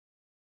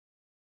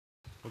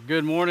Well,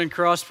 good morning,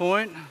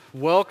 Crosspoint.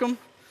 Welcome.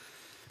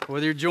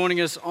 Whether you're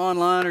joining us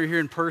online or here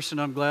in person,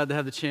 I'm glad to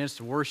have the chance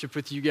to worship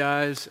with you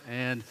guys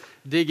and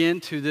dig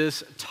into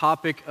this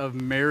topic of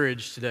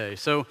marriage today.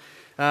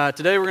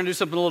 Today we're going to do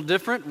something a little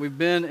different. We've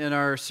been in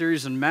our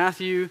series in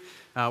Matthew.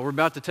 We're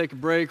about to take a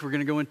break. We're going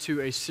to go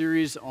into a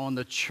series on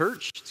the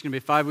church. It's going to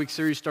be a 5-week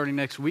series starting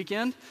next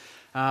weekend.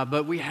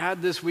 But we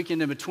had this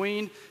weekend in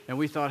between, and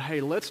we thought, hey,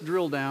 let's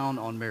drill down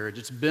on marriage.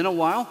 It's been a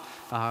while.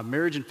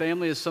 Marriage and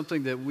family is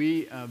something that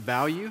we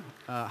value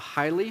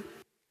highly.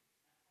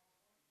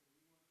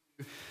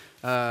 We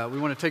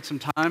want to take some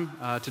time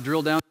to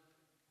drill down.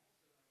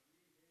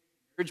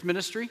 Marriage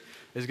ministry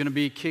is going to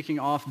be kicking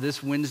off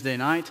this Wednesday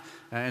night,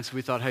 and so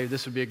we thought, hey,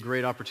 this would be a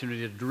great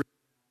opportunity to drill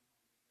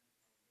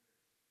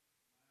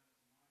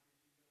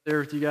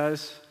there with you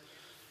guys.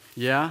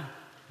 Yeah?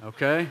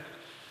 Okay.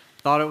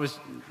 Was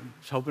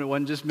hoping it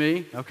wasn't just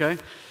me. Okay.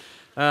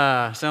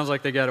 Sounds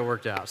like they got it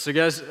worked out. So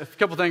guys, a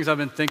couple things I've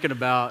been thinking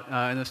about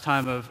in this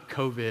time of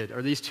COVID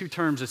are these two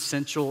terms,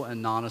 essential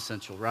and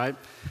non-essential, right?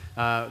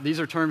 These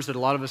are terms that a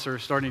lot of us are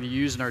starting to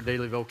use in our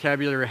daily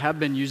vocabulary, have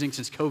been using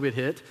since COVID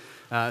hit,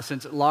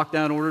 since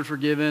lockdown orders were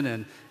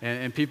given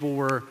and people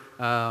were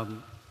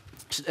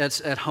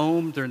at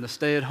home during the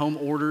stay-at-home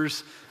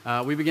orders.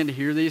 We began to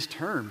hear these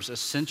terms,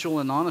 essential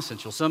and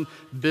non-essential. Some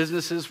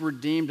businesses were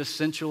deemed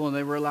essential and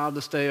they were allowed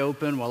to stay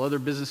open, while other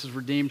businesses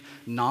were deemed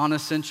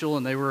non-essential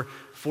and they were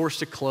forced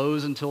to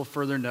close until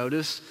further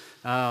notice.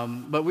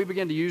 But we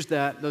began to use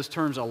those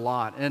terms a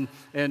lot.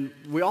 And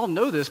we all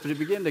know this, but it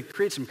began to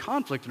create some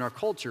conflict in our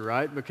culture,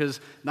 right?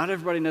 Because not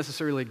everybody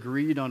necessarily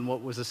agreed on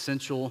what was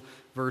essential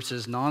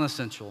versus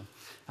non-essential.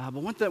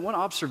 But one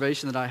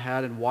observation that I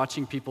had in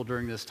watching people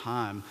during this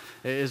time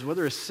is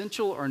whether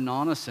essential or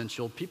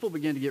non-essential, people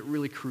began to get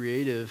really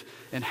creative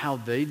in how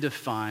they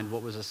defined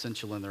what was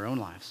essential in their own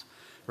lives.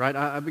 Right?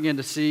 I began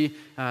to see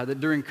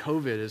that during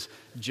COVID, as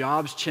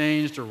jobs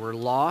changed or were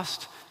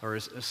lost, or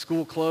as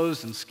school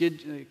closed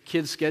and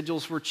kids'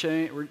 schedules were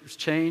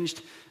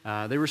changed,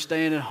 they were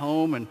staying at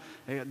home, and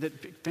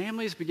that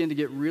families began to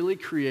get really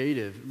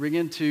creative,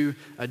 begin to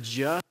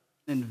adjust,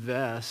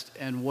 invest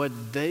in what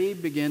they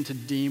began to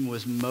deem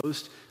was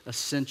most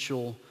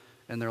essential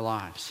in their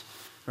lives.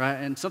 Right?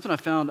 And something I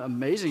found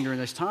amazing during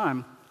this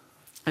time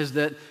is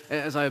that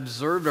as I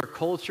observed our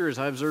culture, as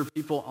I observed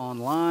people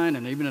online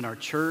and even in our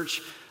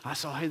church, I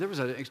saw, hey, there was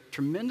a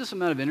tremendous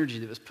amount of energy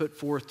that was put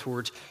forth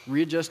towards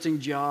readjusting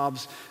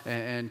jobs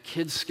and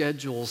kids'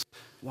 schedules,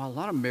 while a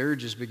lot of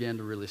marriages began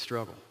to really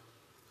struggle.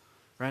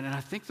 Right? And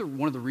I think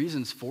one of the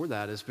reasons for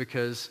that is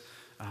because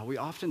we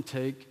often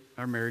take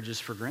our marriages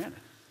for granted.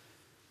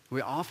 We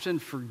often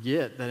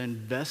forget that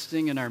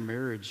investing in our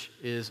marriage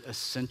is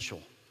essential.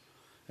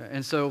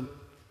 And so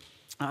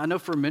I know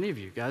for many of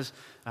you guys,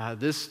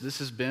 this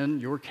has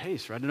been your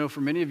case, right? I know for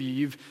many of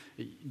you,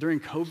 during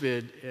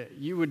COVID,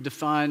 you would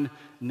define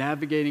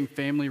navigating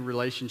family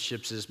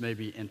relationships as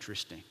maybe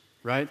interesting,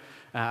 right?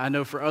 I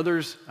know for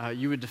others,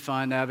 you would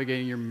define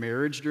navigating your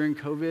marriage during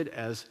COVID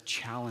as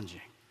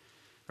challenging,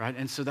 right?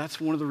 And so that's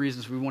one of the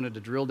reasons we wanted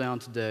to drill down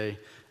today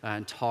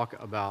and talk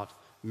about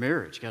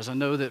marriage. Guys, I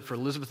know that for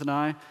Elizabeth and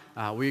I,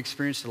 we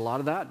experienced a lot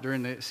of that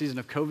during the season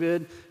of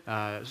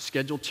COVID.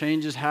 Schedule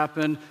changes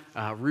happened.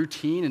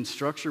 Routine and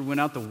structure went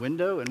out the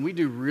window, and we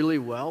do really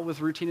well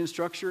with routine and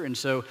structure. And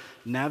so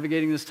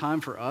navigating this time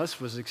for us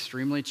was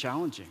extremely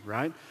challenging,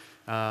 right?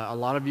 A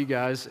lot of you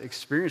guys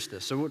experienced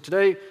this. So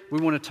today,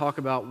 we want to talk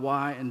about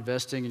why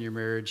investing in your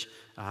marriage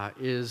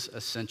is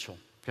essential.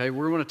 Okay,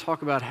 we're going to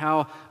talk about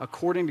how,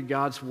 according to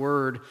God's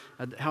word,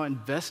 how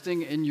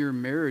investing in your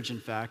marriage, in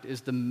fact,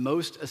 is the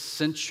most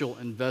essential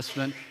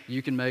investment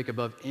you can make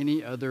above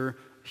any other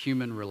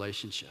human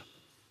relationship.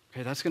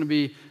 Okay, that's going to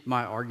be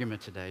my argument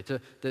today,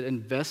 that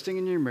investing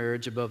in your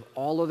marriage above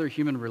all other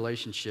human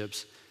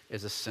relationships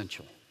is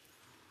essential.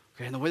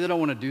 Okay, and the way that I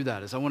want to do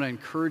that is I want to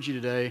encourage you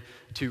today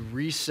to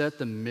reset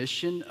the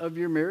mission of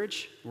your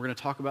marriage. We're going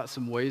to talk about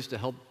some ways to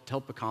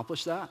help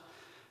accomplish that.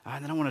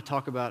 And then I want to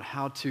talk about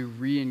how to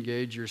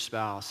re-engage your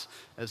spouse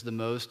as the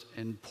most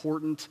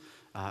important,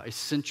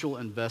 essential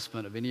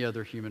investment of any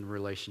other human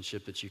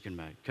relationship that you can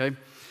make, okay?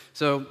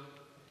 So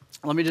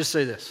let me just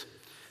say this.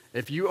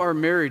 If you are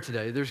married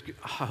today,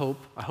 I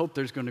hope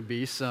there's going to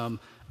be some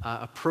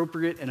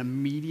appropriate and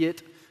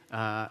immediate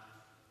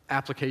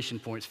application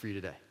points for you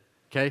today.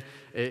 Okay,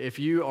 if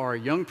you are a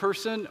young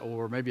person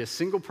or maybe a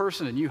single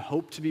person and you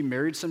hope to be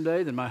married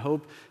someday, then my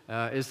hope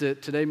is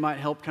that today might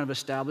help kind of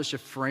establish a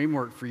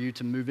framework for you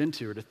to move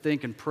into or to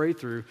think and pray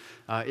through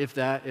if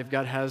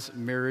God has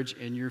marriage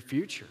in your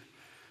future.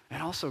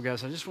 And also,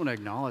 guys, I just want to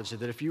acknowledge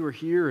that if you are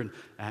here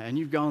and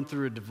you've gone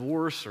through a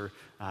divorce or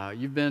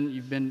you've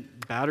been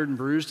battered and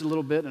bruised a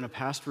little bit in a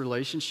past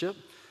relationship,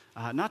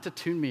 not to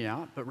tune me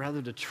out, but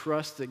rather to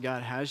trust that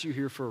God has you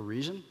here for a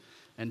reason,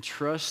 and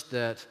trust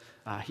that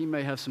He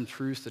may have some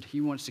truths that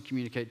He wants to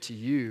communicate to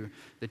you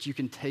that you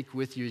can take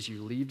with you as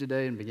you leave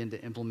today and begin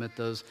to implement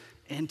those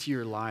into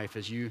your life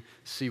as you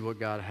see what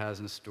God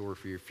has in store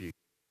for your future.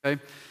 Okay?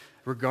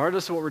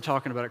 Regardless of what we're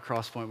talking about at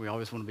Crosspoint, we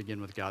always want to begin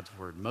with God's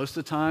Word. Most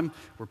of the time,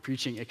 we're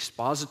preaching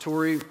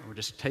expository. We're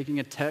just taking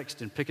a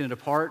text and picking it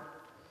apart.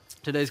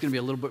 Today's going to be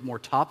a little bit more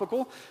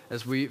topical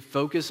as we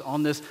focus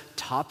on this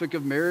topic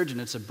of marriage, and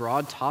it's a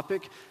broad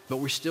topic, but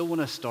we still want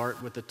to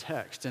start with the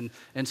text. And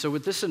so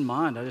with this in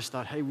mind, I just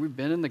thought, hey, we've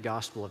been in the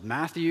Gospel of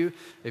Matthew.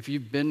 If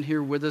you've been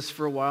here with us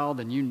for a while,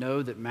 then you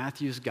know that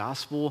Matthew's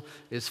Gospel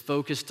is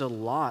focused a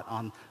lot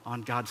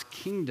on God's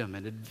kingdom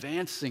and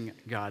advancing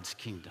God's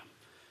kingdom,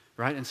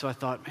 right? And so I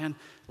thought, man,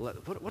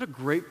 what a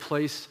great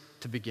place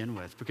to begin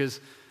with,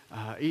 because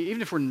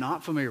even if we're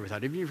not familiar with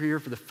that, even if you're here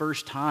for the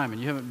first time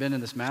and you haven't been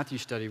in this Matthew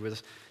study with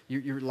us,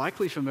 you're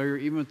likely familiar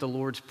even with the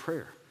Lord's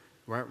Prayer,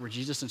 right? Where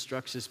Jesus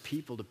instructs his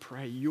people to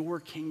pray, your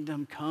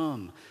kingdom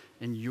come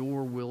and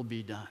your will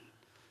be done,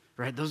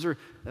 right?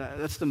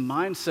 That's the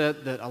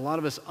mindset that a lot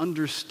of us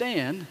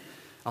understand.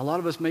 A lot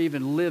of us may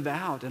even live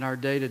out in our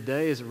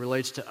day-to-day as it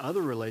relates to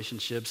other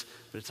relationships,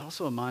 but it's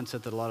also a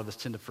mindset that a lot of us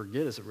tend to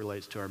forget as it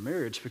relates to our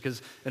marriage,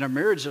 because in our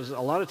marriages, a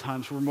lot of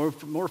times we're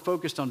more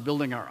focused on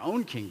building our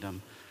own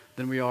kingdom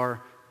than we are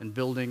in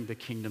building the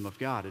kingdom of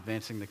God,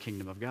 advancing the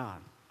kingdom of God.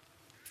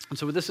 And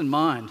so with this in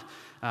mind,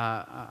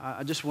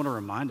 I just want to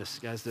remind us,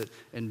 guys, that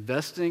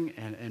investing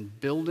and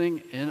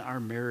building in our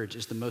marriage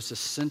is the most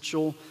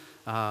essential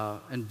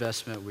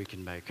investment we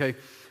can make, okay?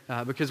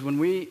 Because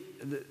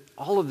when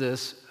all of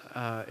this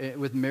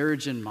with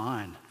marriage in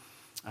mind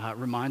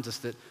reminds us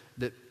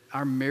that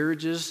our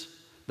marriages,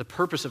 the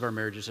purpose of our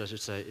marriages, I should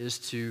say, is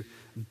to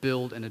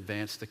build and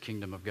advance the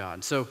kingdom of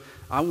God. So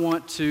I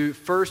want to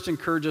first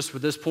encourage us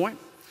with this point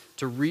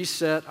to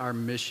reset our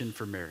mission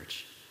for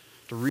marriage.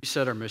 To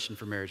reset our mission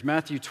for marriage.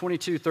 Matthew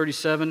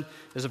 22:37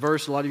 is a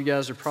verse a lot of you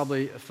guys are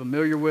probably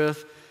familiar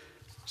with. It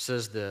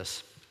says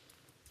this: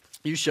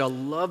 "You shall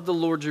love the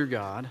Lord your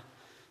God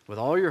with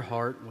all your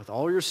heart, with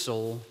all your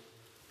soul,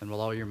 and with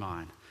all your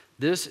mind.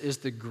 This is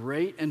the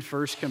great and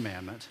first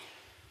commandment,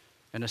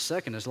 and a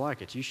second is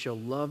like it. You shall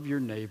love your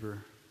neighbor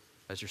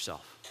as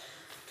yourself."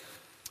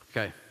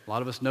 Okay, a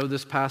lot of us know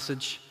this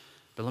passage,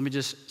 but let me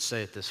just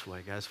say it this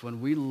way, guys. When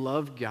we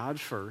love God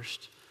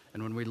first,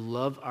 and when we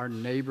love our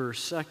neighbor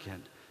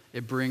second,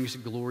 it brings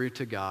glory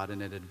to God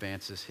and it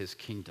advances his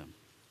kingdom,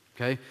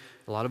 okay?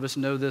 A lot of us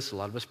know this, a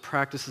lot of us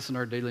practice this in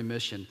our daily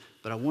mission,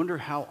 but I wonder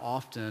how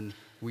often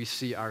we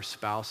see our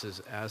spouses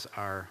as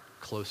our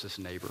closest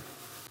neighbor.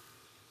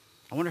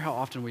 I wonder how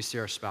often we see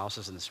our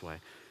spouses in this way.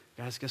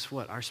 Guys, guess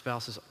what? Our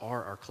spouses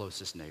are our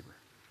closest neighbor.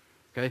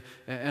 Okay?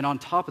 And on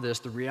top of this,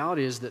 the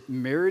reality is that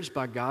marriage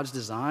by God's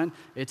design,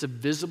 it's a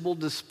visible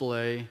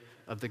display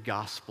of the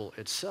gospel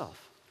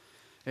itself.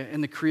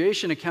 In the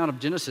creation account of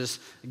Genesis,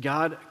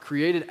 God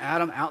created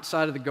Adam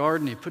outside of the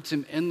garden. He puts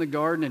him in the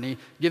garden, and he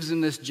gives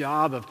him this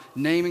job of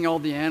naming all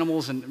the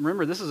animals. And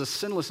remember, this is a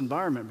sinless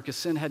environment because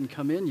sin hadn't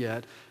come in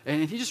yet.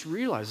 And he just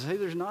realizes, hey,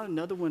 there's not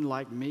another one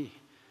like me.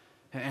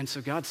 And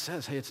so God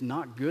says, hey, it's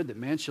not good that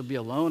man shall be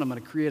alone. I'm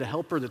going to create a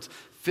helper that's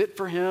fit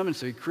for him. And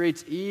so he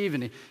creates Eve,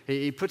 and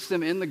he puts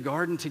them in the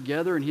garden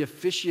together, and he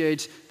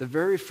officiates the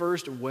very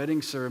first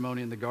wedding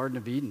ceremony in the Garden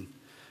of Eden.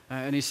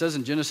 And he says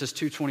in Genesis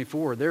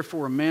 2:24,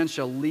 "Therefore a man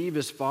shall leave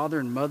his father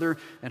and mother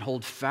and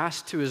hold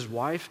fast to his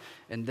wife,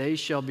 and they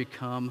shall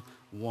become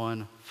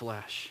one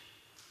flesh."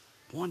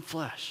 One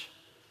flesh.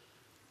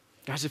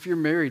 Guys, if you're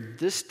married,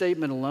 this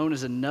statement alone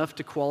is enough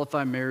to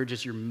qualify marriage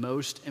as your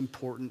most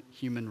important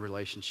human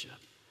relationship.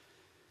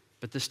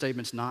 But this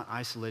statement's not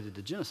isolated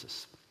to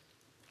Genesis.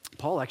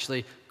 Paul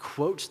actually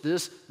quotes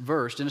this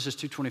verse, Genesis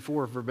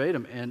 2:24,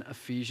 verbatim in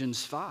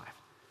Ephesians 5.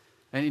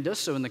 And he does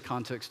so in the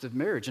context of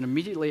marriage. And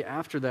immediately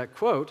after that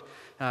quote,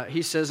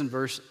 he says in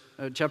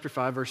chapter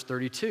 5, verse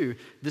 32,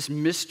 "This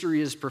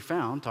mystery is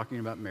profound," talking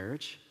about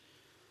marriage,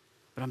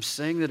 "but I'm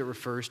saying that it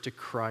refers to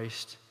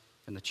Christ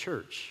and the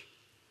church."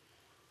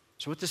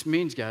 So what this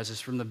means, guys, is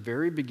from the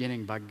very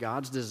beginning, by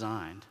God's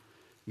design,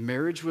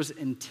 marriage was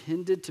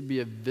intended to be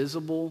a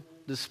visible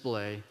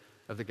display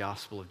of the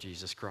gospel of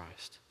Jesus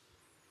Christ.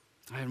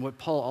 And what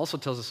Paul also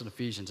tells us in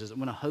Ephesians is that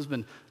when a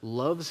husband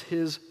loves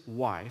his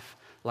wife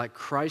like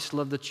Christ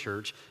loved the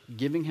church,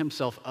 giving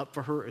himself up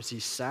for her as he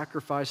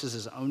sacrifices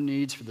his own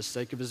needs for the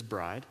sake of his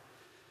bride,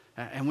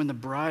 and when the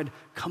bride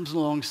comes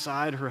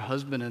alongside her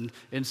husband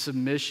in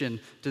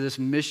submission to this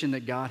mission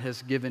that God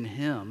has given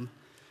him,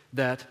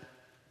 that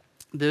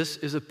this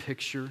is a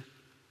picture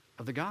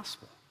of the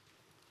gospel.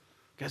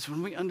 Guys,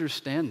 when we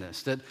understand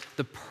this, that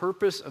the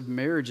purpose of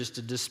marriage is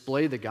to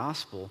display the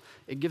gospel,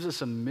 it gives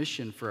us a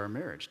mission for our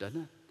marriage,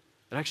 doesn't it?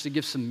 It actually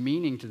gives some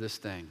meaning to this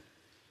thing.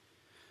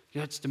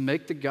 Yeah, it's to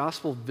make the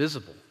gospel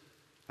visible.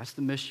 That's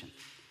the mission,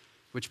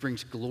 which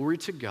brings glory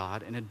to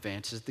God and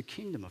advances the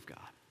kingdom of God.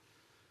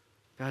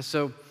 Guys,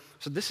 so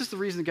this is the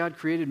reason God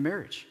created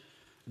marriage.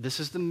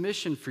 This is the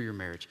mission for your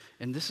marriage.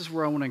 And this is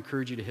where I want to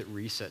encourage you to hit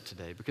reset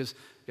today, because,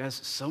 guys,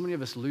 so many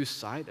of us lose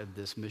sight of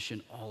this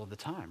mission all of the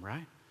time,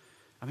 right?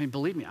 I mean,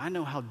 believe me, I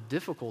know how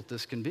difficult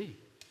this can be.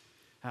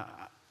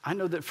 I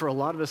know that for a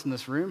lot of us in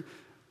this room,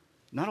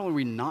 not only are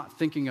we not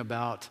thinking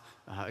about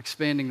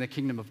expanding the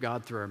kingdom of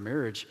God through our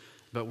marriage,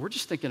 but we're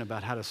just thinking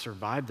about how to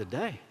survive the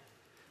day.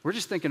 we're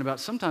just thinking about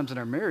sometimes in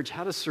our marriage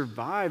how to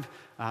survive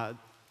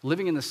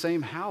living in the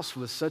same house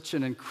with such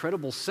an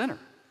incredible sinner,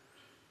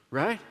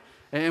 right?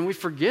 And we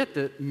forget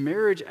that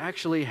marriage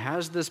actually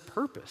has this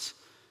purpose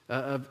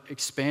of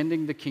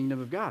expanding the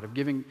kingdom of God, of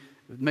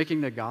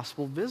making the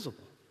gospel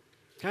visible.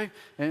 Okay?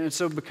 And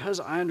so because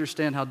I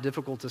understand how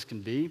difficult this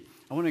can be,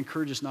 I want to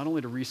encourage us not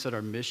only to reset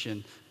our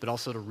mission, but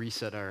also to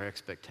reset our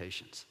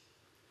expectations.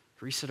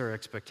 Reset our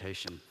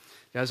expectation.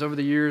 Guys, over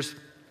the years,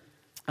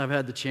 I've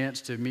had the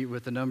chance to meet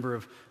with a number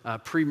of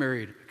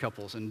pre-married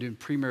couples and doing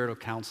premarital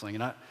counseling,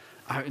 and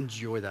I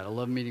enjoy that. I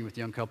love meeting with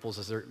young couples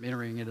as they're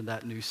entering into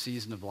that new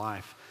season of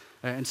life.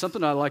 And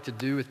something I like to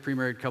do with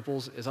pre-married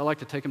couples is I like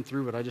to take them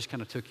through what I just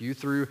kind of took you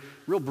through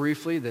real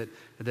briefly, that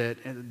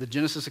the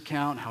Genesis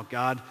account, how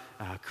God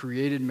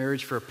created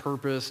marriage for a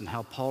purpose, and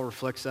how Paul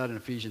reflects that in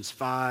Ephesians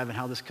 5, and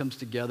how this comes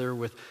together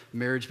with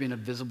marriage being a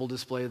visible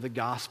display of the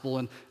gospel.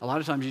 And a lot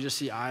of times you just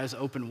see eyes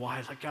open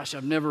wide, like, gosh,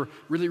 I've never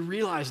really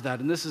realized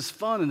that, and this is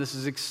fun, and this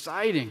is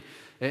exciting.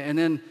 And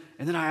then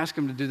I ask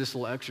them to do this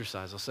little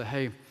exercise. I'll say,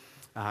 hey,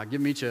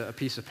 give them each a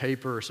piece of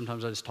paper, or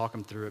sometimes I just talk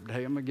them through it. But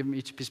hey, I'm going to give them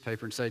each a piece of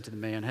paper and say to the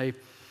man, hey,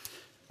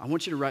 I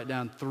want you to write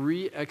down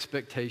 3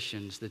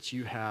 expectations that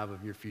you have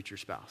of your future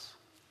spouse.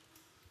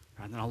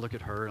 And then I'll look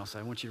at her and I'll say,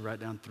 I want you to write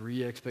down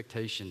 3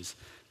 expectations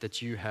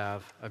that you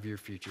have of your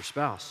future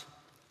spouse.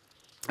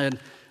 And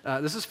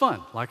this is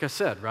fun, like I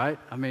said, right?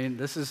 I mean,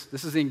 this is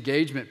the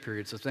engagement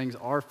period, so things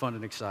are fun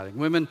and exciting.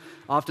 Women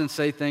often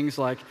say things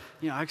like,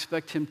 I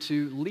expect him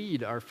to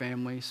lead our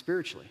family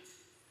spiritually.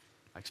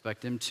 I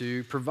expect him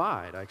to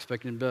provide. I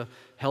expect him to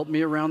help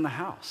me around the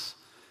house.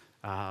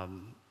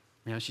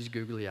 She's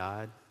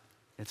googly-eyed.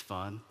 It's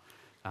fun.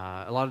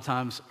 A lot of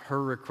times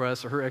her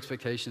requests or her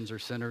expectations are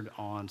centered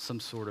on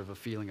some sort of a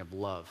feeling of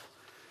love.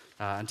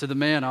 And to the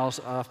man, I'll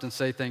often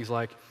say things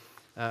like,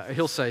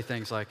 he'll say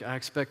things like, I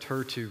expect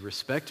her to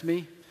respect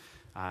me.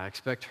 I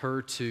expect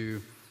her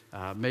to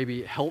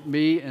maybe help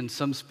me in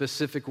some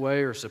specific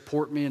way or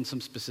support me in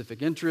some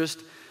specific interest.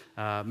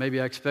 Maybe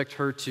I expect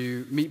her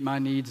to meet my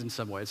needs in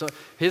some way. So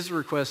his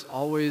requests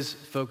always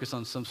focus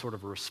on some sort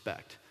of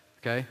respect,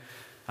 okay?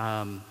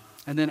 And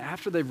then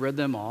after they've read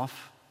them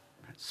off,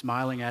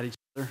 smiling at each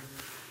other,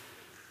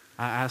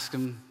 I ask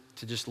them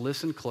to just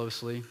listen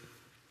closely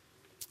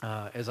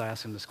as I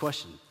ask them this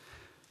question.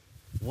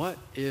 What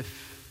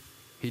if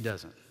he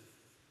doesn't?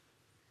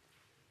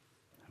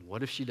 And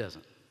what if she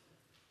doesn't?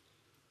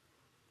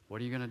 What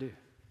are you going to do?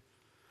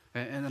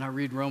 And then I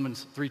read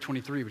Romans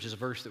 3:23, which is a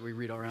verse that we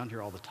read around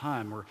here all the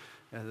time, where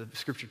the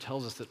scripture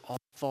tells us that all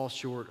fall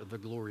short of the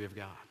glory of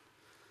God.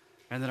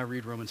 And then I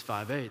read Romans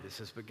 5:8 that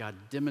says, but God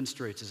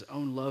demonstrates his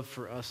own love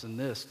for us in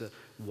this, that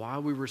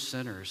while we were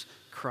sinners,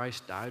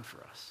 Christ died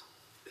for us.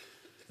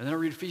 And then I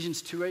read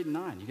Ephesians 2:8 and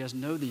 9. You guys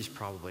know these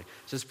probably. It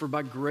says, for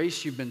by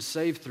grace you've been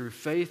saved through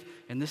faith,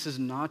 and this is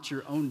not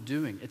your own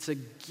doing. It's a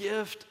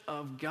gift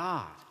of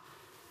God,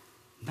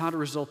 not a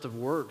result of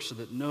works, so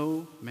that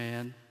no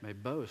man may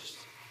boast.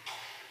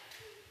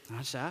 And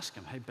I just ask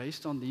him, hey,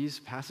 based on these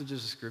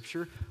passages of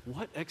Scripture,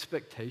 what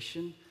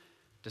expectation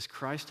does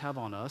Christ have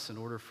on us in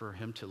order for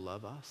him to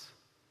love us?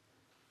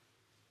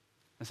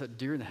 That's that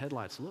deer in the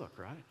headlights look,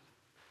 right?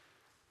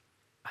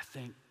 I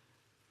think,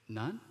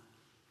 none?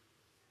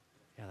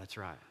 Yeah, that's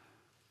right.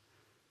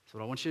 So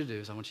what I want you to do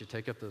is I want you to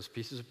take up those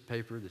pieces of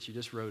paper that you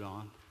just wrote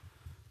on,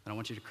 and I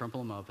want you to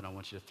crumple them up, and I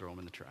want you to throw them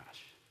in the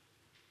trash.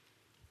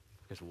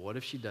 Because what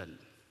if she doesn't?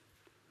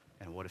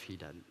 And what if he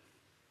doesn't?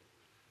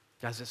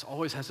 Guys, this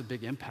always has a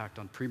big impact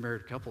on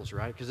pre-married couples,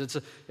 right? Because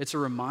it's a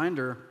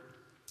reminder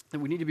that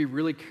we need to be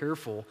really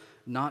careful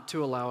not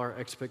to allow our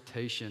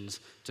expectations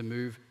to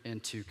move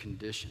into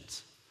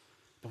conditions.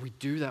 But we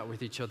do that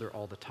with each other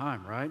all the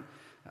time, right?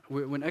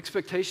 When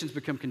expectations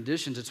become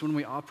conditions, it's when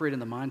we operate in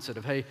the mindset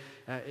of, hey,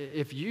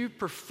 if you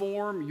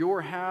perform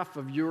your half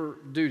of your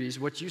duties,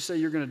 what you say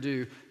you're going to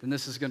do, then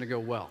this is going to go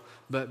well.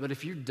 But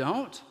if you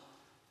don't,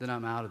 then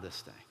I'm out of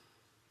this thing,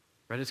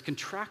 right? It's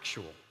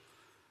contractual.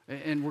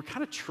 And we're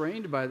kind of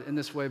trained in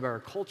this way by our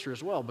culture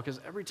as well,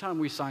 because every time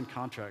we sign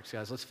contracts,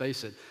 guys, let's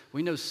face it,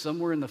 we know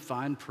somewhere in the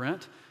fine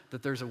print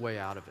that there's a way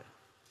out of it,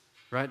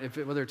 right?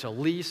 Whether it's a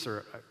lease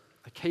or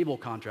a cable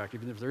contract,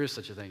 even if there is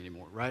such a thing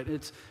anymore, right?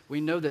 We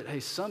know that,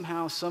 hey,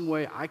 somehow, some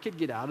way, I could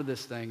get out of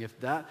this thing if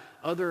that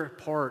other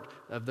part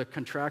of the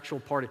contractual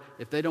party,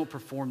 if they don't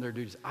perform their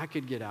duties, I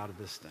could get out of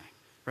this thing,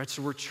 right?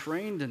 So we're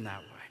trained in that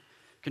way.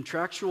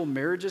 Contractual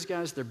marriages,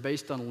 guys, they're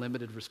based on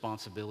limited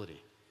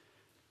responsibility.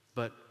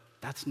 But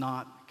that's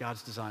not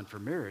God's design for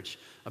marriage.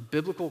 A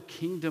biblical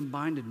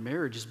kingdom-minded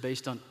marriage is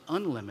based on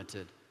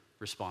unlimited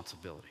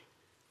responsibility.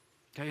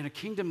 Okay, in a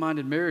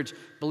kingdom-minded marriage,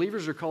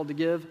 believers are called to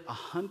give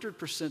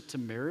 100% to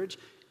marriage,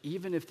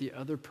 even if the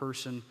other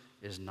person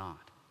is not.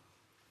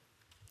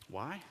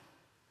 Why?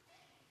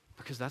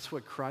 Because that's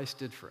what Christ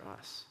did for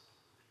us.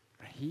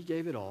 He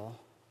gave it all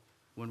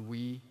when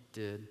we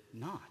did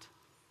not.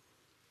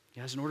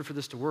 Guys, in order for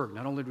this to work,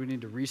 not only do we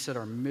need to reset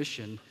our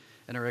mission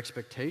and our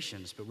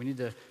expectations, but we need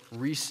to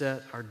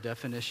reset our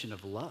definition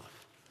of love.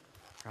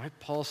 Right?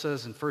 Paul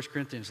says in 1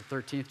 Corinthians, the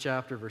 13th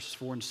chapter, verses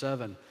 4 and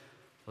 7,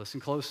 listen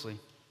closely.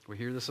 We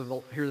hear this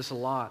a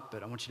lot,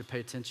 but I want you to pay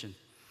attention.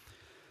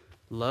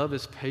 Love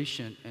is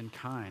patient and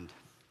kind.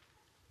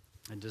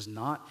 It does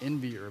not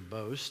envy or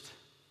boast.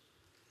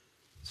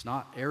 It's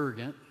not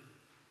arrogant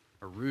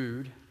or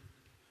rude.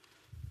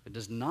 It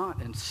does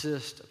not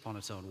insist upon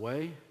its own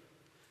way.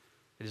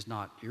 It is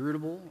not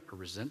irritable or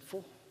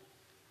resentful.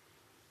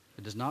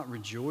 It does not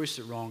rejoice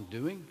at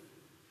wrongdoing,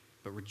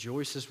 but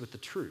rejoices with the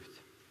truth.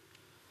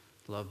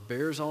 Love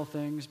bears all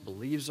things,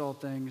 believes all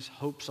things,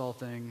 hopes all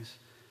things,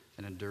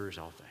 and endures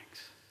all things.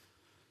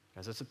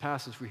 Guys, that's a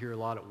passage we hear a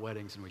lot at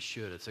weddings, and we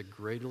should. It's a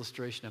great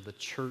illustration of the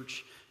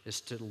church is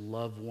to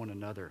love one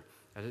another.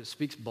 And it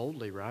speaks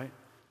boldly, right?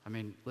 I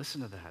mean, listen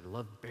to that.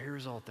 Love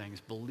bears all things,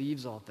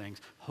 believes all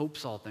things,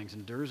 hopes all things,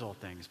 endures all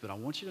things. But I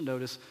want you to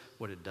notice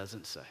what it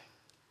doesn't say.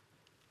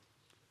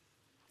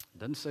 It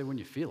doesn't say when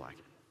you feel like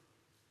it,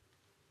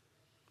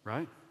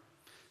 right?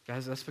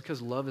 Guys, that's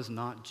because love is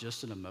not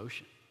just an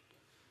emotion.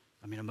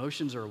 I mean,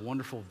 emotions are a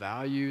wonderful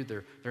value.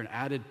 They're an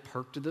added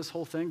perk to this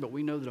whole thing, but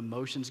we know that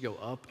emotions go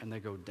up and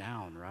they go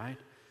down, right?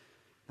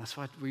 That's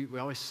why we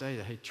always say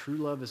that, hey, true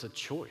love is a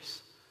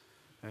choice.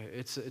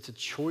 It's a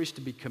choice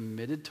to be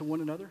committed to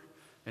one another,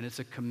 and it's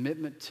a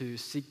commitment to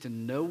seek to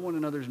know one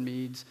another's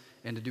needs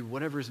and to do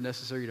whatever is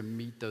necessary to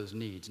meet those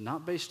needs,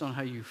 not based on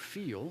how you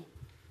feel,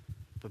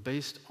 but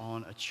based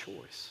on a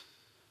choice,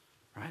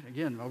 right?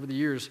 Again, over the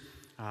years,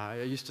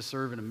 I used to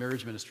serve in a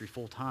marriage ministry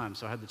full time,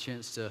 so I had the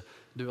chance to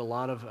do a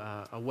lot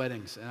of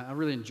weddings, and I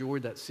really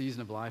enjoyed that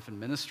season of life and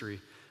ministry.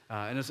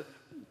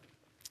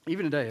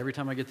 Even today, every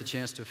time I get the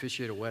chance to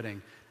officiate a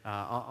wedding,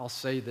 I'll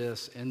say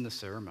this in the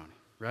ceremony,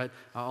 right?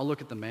 I'll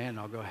look at the man and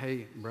I'll go,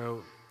 hey,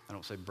 bro. I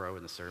don't say bro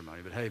in the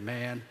ceremony, but hey,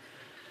 man.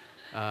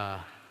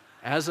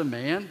 As a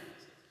man,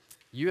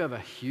 you have a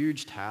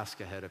huge task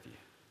ahead of you,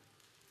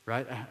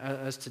 right?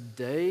 As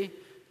today,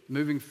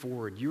 moving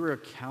forward, you are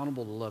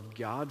accountable to love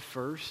God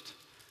first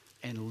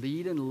and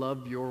lead and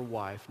love your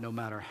wife no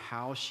matter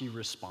how she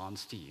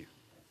responds to you.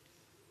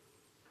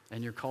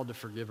 And you're called to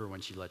forgive her when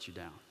she lets you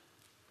down.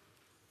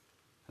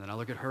 And then I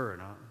look at her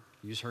and I'll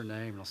use her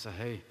name and I'll say,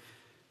 hey,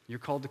 you're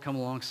called to come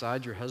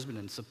alongside your husband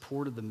in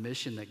support of the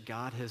mission that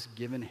God has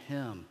given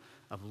him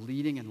of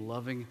leading and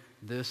loving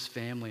this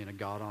family in a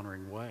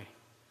God-honoring way.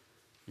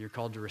 You're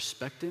called to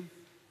respect him,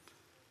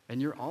 and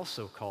you're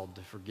also called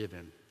to forgive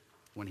him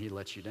when he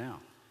lets you down.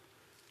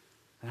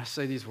 And I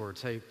say these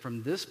words, hey,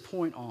 from this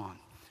point on,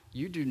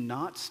 you do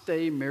not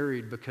stay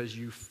married because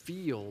you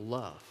feel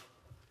love,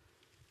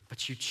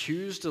 but you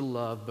choose to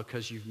love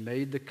because you've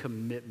made the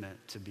commitment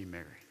to be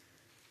married.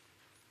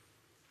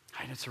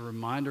 And it's a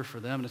reminder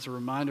for them, and it's a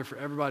reminder for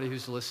everybody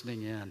who's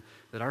listening in,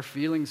 that our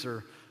feelings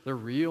they're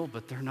real,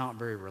 but they're not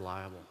very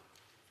reliable.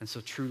 And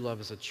so true love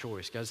is a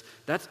choice. Guys,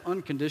 that's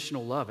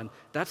unconditional love, and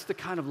that's the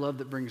kind of love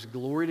that brings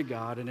glory to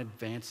God and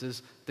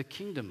advances the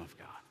kingdom of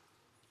God.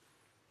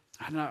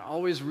 And I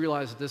always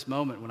realize at this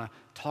moment when I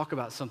talk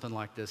about something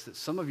like this that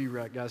some of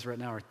you guys right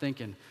now are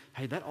thinking,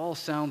 hey, that all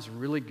sounds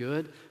really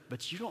good,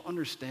 but you don't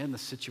understand the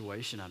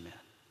situation I'm in,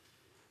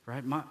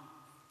 right?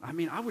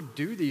 I would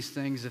do these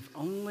things if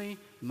only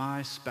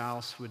my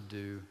spouse would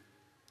do,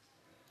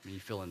 and you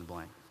fill in the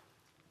blank.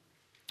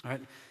 All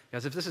right,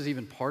 guys, if this is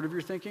even part of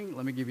your thinking,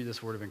 let me give you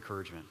this word of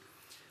encouragement.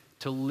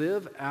 To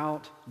live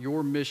out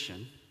your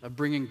mission of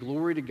bringing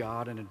glory to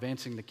God and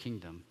advancing the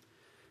kingdom,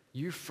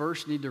 you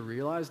first need to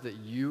realize that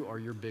you are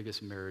your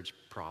biggest marriage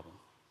problem.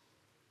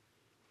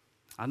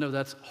 I know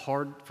that's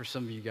hard for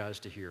some of you guys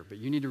to hear, but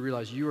you need to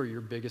realize you are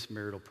your biggest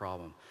marital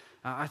problem.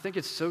 I think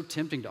it's so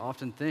tempting to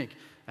often think,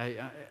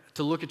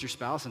 to look at your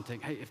spouse and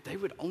think, hey, if they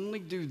would only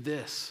do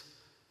this,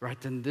 right,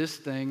 then this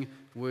thing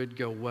would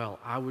go well.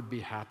 I would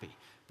be happy.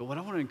 But what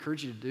I want to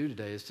encourage you to do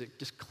today is to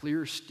just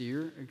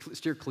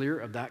steer clear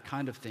of that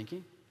kind of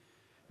thinking,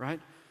 right?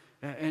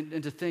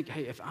 And to think,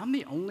 hey, if I'm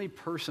the only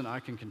person I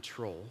can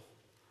control,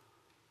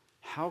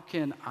 how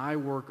can I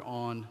work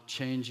on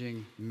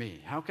changing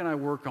me? How can I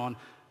work on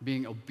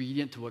being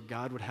obedient to what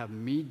God would have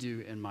me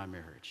do in my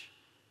marriage?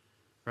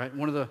 Right?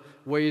 One of the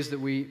ways that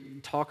we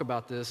talk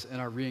about this in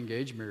our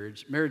Re-Engage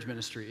marriage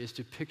ministry is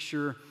to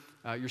picture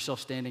yourself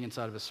standing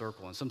inside of a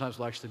circle. And sometimes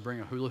we'll actually bring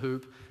a hula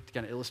hoop to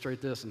kind of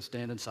illustrate this and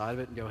stand inside of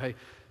it and go, hey,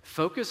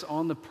 focus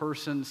on the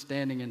person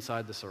standing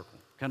inside the circle.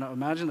 Kind of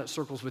imagine that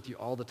circle's with you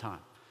all the time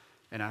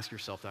and ask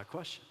yourself that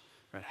question.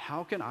 Right?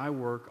 How can I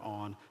work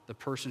on the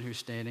person who's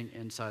standing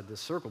inside this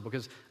circle?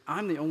 Because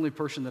I'm the only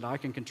person that I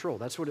can control.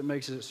 That's what it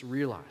makes us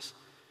realize.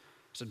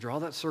 So draw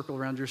that circle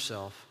around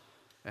yourself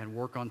and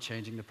work on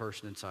changing the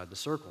person inside the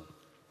circle.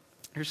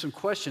 Here's some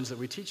questions that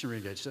we teach in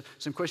Re-Engage.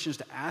 Some questions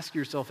to ask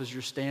yourself as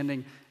you're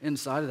standing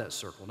inside of that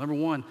circle. Number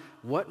one,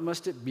 what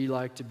must it be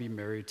like to be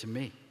married to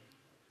me?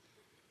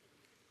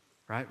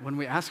 Right? When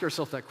we ask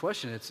ourselves that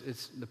question,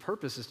 it's the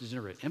purpose is to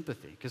generate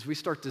empathy, because we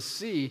start to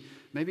see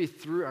maybe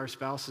through our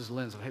spouse's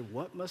lens of, hey,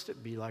 what must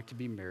it be like to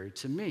be married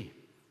to me?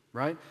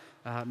 Right?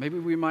 Maybe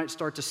we might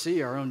start to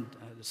see our own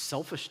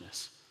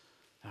selfishness,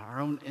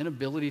 our own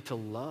inability to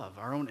love,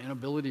 our own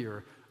inability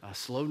or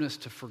slowness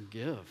to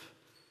forgive,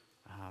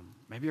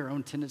 maybe our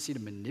own tendency to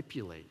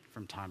manipulate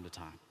from time to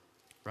time,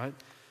 right?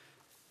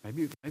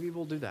 Maybe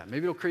we'll do that.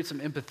 Maybe it'll create some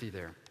empathy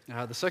there.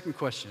 The second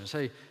question is,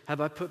 hey,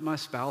 have I put my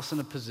spouse in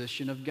a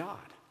position of God?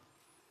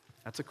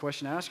 That's a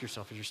question to ask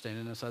yourself as you're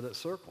standing inside that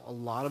circle. A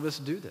lot of us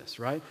do this,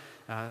 right?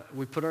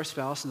 We put our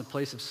spouse in the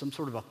place of some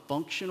sort of a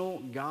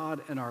functional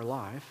God in our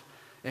life,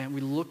 and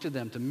we look to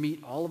them to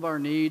meet all of our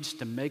needs,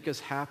 to make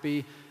us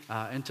happy,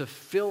 and to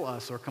fill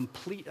us or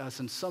complete us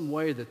in some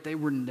way that they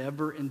were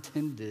never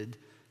intended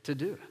to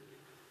do.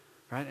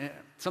 Right? And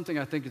something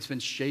I think that's been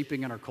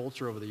shaping in our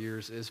culture over the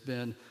years has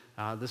been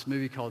this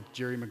movie called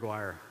Jerry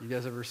Maguire. You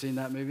guys ever seen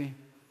that movie?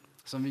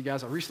 Some of you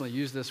guys, I recently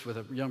used this with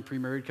a young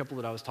pre-married couple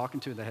that I was talking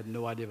to, and they had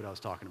no idea what I was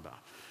talking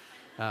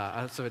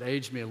about. So it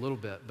aged me a little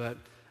bit. But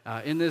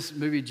in this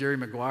movie, Jerry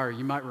Maguire,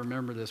 you might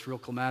remember this real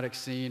climatic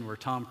scene where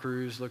Tom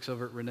Cruise looks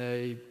over at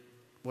Renee,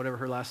 whatever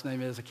her last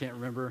name is, I can't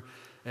remember.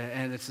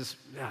 And it's this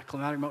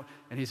climatic moment,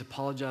 and he's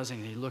apologizing,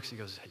 and he looks, he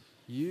goes, hey,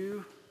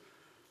 you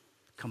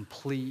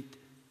complete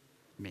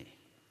me.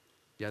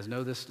 You guys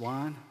know this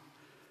line?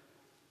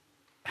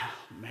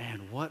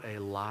 Man, what a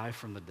lie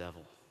from the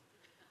devil.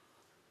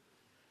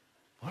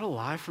 What a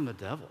lie from the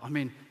devil. I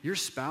mean, your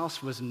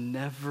spouse was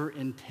never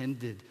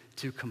intended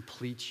to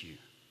complete you.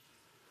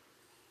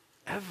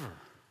 Ever.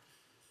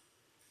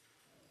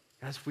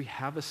 Guys, we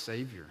have a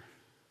Savior.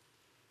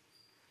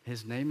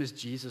 His name is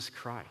Jesus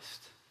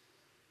Christ.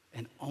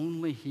 And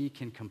only He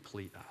can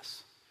complete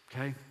us.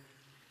 Okay?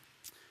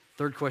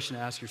 Third question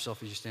to ask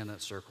yourself as you stand in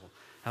that circle.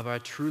 Have I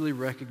truly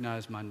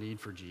recognized my need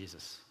for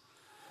Jesus?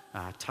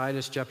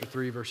 Titus chapter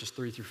 3, verses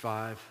 3 through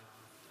 5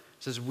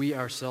 says, we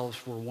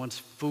ourselves were once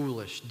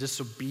foolish,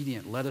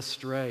 disobedient, led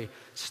astray,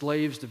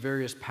 slaves to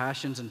various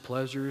passions and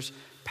pleasures,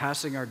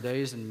 passing our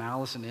days in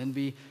malice and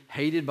envy,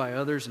 hated by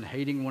others and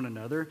hating one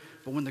another.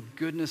 But when the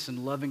goodness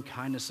and loving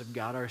kindness of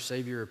God our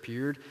Savior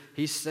appeared,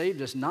 He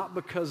saved us not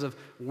because of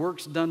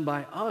works done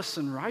by us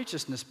in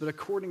righteousness, but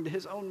according to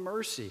His own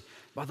mercy,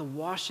 by the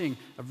washing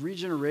of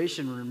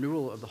regeneration and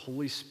renewal of the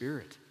Holy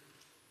Spirit.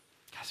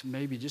 Guys,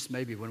 maybe, just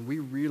maybe, when we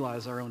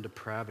realize our own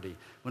depravity,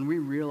 when we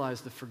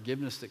realize the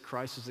forgiveness that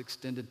Christ has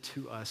extended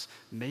to us,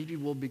 maybe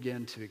we'll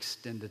begin to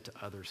extend it to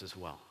others as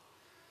well.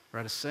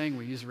 Right? A saying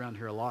we use around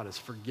here a lot is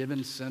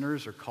forgiven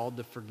sinners are called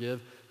to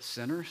forgive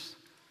sinners.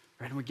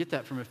 Right? And we get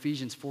that from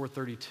Ephesians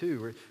 4:32,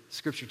 where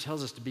Scripture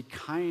tells us to be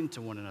kind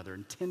to one another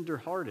and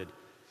tender-hearted,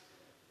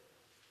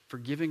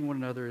 forgiving one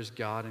another as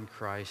God in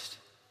Christ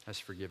has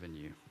forgiven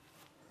you.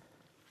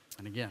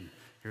 And again,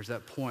 here's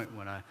that point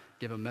when I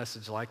give a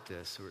message like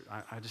this, where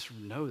I just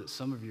know that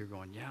some of you are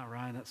going, yeah,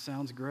 Ryan, that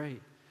sounds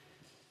great.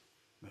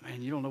 But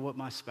man, you don't know what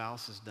my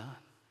spouse has done.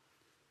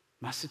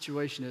 My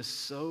situation is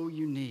so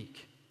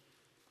unique.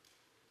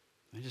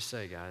 Let me just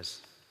say,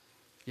 guys,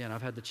 again,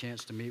 I've had the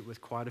chance to meet with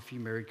quite a few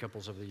married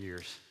couples over the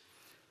years.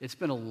 It's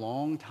been a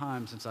long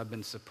time since I've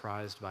been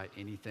surprised by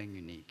anything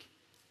unique.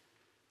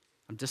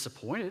 I'm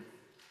disappointed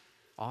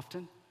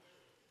often,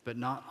 but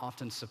not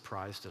often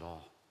surprised at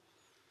all.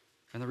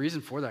 And the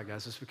reason for that,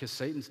 guys, is because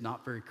Satan's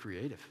not very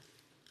creative.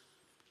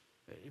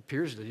 It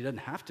appears that he doesn't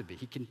have to be.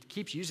 He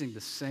keeps using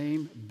the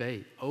same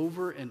bait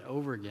over and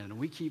over again, and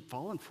we keep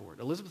falling for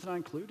it, Elizabeth and I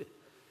included,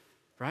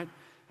 right?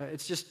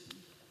 It's just,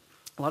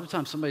 a lot of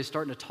times somebody's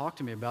starting to talk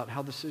to me about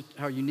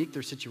how unique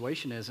their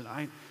situation is, and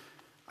I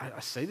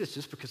say this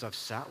just because I've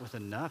sat with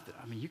enough.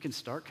 I mean, you can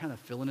start kind of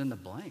filling in the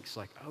blanks,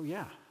 like, oh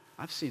yeah,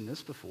 I've seen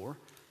this before.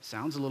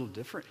 Sounds a little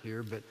different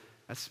here, but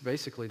that's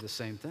basically the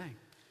same thing,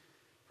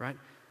 right?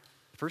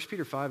 1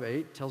 Peter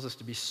 5:8 tells us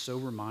to be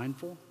sober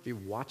mindful, be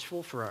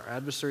watchful, for our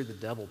adversary, the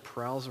devil,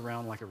 prowls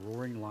around like a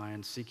roaring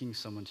lion seeking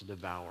someone to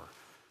devour.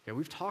 Okay,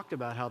 we've talked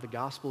about how the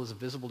gospel is a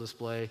visible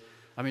display.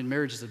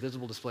 Marriage is a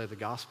visible display of the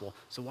gospel.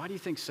 So why do you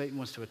think Satan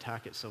wants to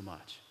attack it so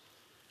much?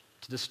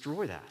 To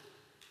destroy that,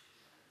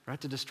 right?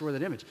 To destroy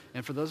that image.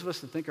 And for those of us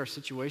that think our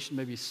situation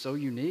may be so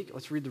unique,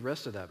 let's read the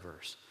rest of that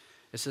verse.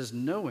 It says,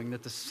 knowing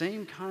that the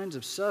same kinds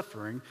of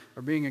suffering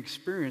are being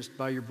experienced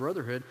by your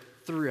brotherhood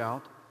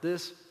throughout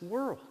this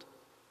world.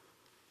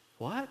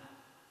 What?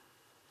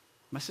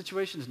 My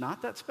situation is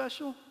not that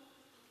special?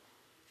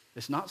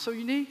 It's not so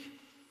unique?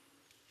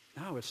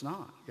 No, it's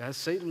not. Guys,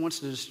 Satan wants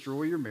to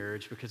destroy your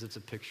marriage because it's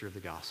a picture of the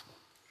gospel.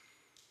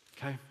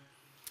 Okay?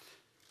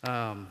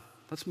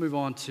 Let's move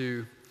on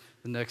to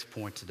the next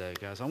point today,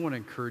 guys. I want to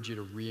encourage you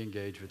to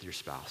re-engage with your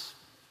spouse.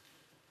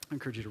 I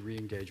encourage you to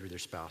re-engage with your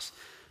spouse.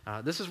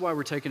 This is why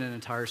we're taking an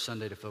entire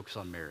Sunday to focus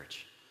on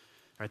marriage.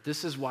 Right,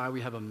 this is why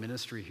we have a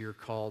ministry here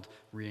called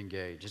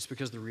Re-engage. It's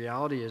because the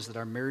reality is that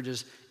our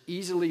marriages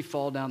easily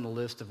fall down the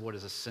list of what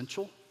is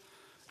essential.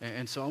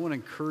 And so I want to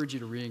encourage you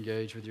to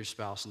re-engage with your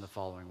spouse in the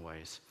following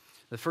ways.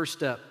 The first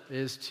step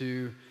is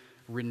to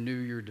renew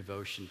your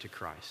devotion to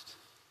Christ.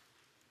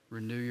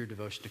 Renew your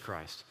devotion to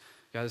Christ.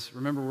 Guys,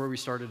 remember where we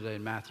started today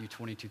in Matthew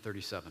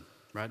 22:37,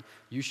 right?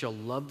 You shall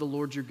love the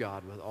Lord your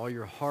God with all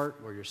your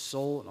heart, all your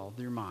soul, and all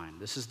your mind.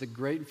 This is the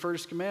great and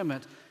first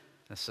commandment.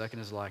 The second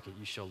is like it.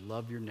 You shall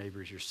love your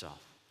neighbors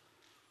yourself.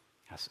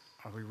 Yes,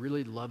 are we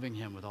really loving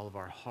Him with all of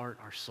our heart,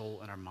 our soul,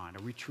 and our mind?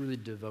 Are we truly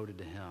devoted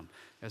to Him?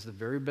 As the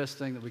very best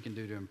thing that we can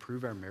do to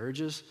improve our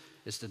marriages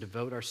is to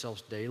devote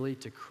ourselves daily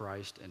to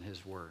Christ and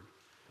His Word.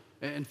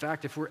 In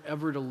fact, if we're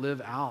ever to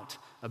live out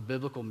a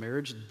biblical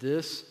marriage,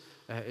 this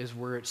is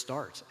where it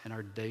starts, in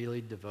our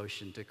daily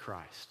devotion to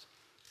Christ.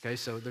 Okay,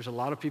 so there's a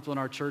lot of people in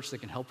our church that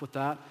can help with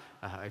that.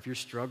 If you're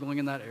struggling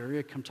in that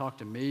area, come talk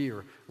to me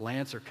or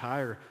Lance or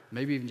Kai or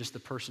maybe even just the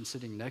person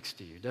sitting next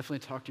to you. Definitely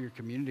talk to your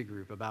community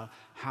group about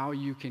how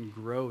you can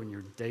grow in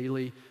your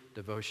daily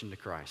devotion to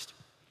Christ.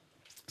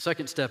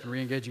 Second step in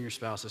re-engaging your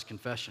spouse is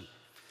confession.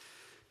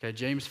 Okay,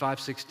 James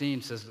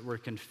 5:16 says that we're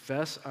to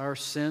confess our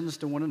sins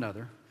to one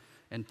another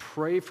and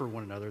pray for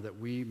one another that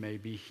we may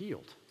be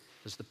healed.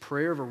 Because the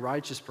prayer of a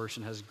righteous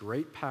person has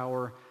great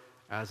power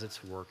as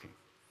it's working.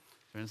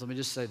 Friends, let me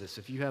just say this.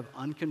 If you have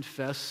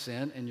unconfessed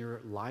sin in your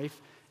life,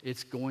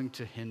 it's going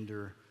to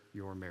hinder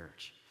your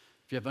marriage.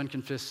 If you have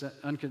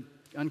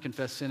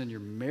unconfessed sin in your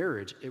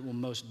marriage, it will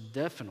most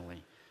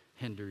definitely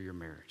hinder your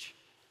marriage.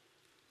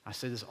 I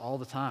say this all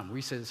the time.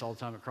 We say this all the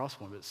time at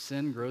Crosspoint, but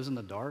sin grows in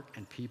the dark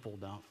and people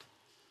don't.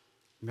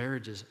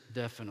 Marriages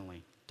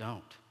definitely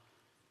don't.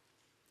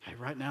 Hey,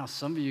 right now,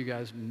 some of you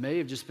guys may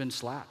have just been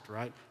slapped,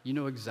 right? You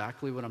know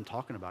exactly what I'm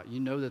talking about.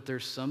 You know that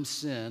there's some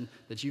sin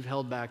that you've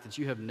held back that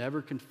you have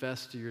never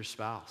confessed to your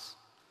spouse.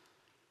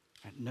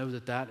 And know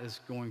that that is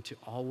going to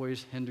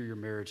always hinder your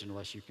marriage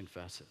unless you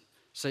confess it.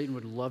 Satan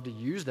would love to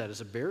use that as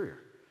a barrier,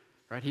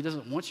 right? He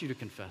doesn't want you to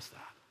confess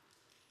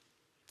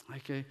that.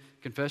 Okay,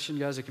 confession,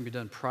 guys, it can be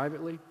done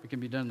privately. It can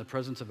be done in the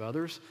presence of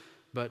others,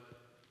 but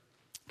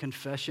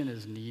confession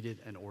is needed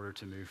in order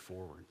to move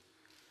forward.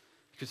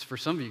 Because for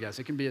some of you guys,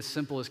 it can be as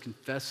simple as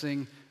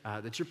confessing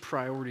that your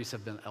priorities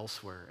have been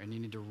elsewhere and you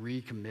need to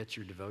recommit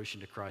your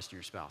devotion to Christ and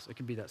your spouse. It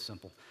can be that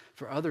simple.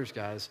 For others,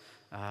 guys,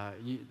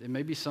 it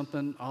may be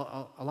something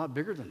a lot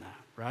bigger than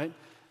that, right?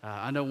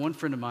 I know one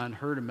friend of mine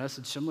heard a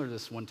message similar to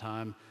this one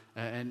time,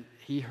 and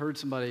he heard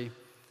somebody,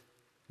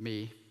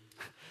 me,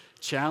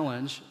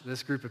 challenge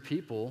this group of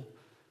people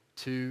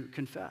to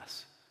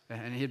confess.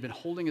 And he had been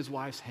holding his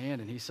wife's hand,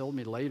 and he told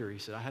me later, he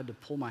said, I had to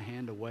pull my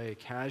hand away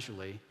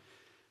casually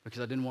because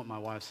I didn't want my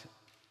wife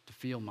to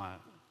feel my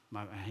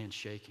hand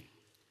shaking.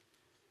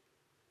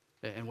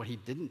 And what he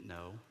didn't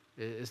know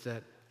is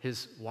that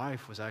his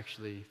wife was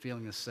actually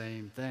feeling the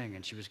same thing,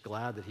 and she was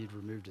glad that he'd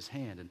removed his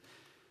hand. And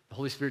the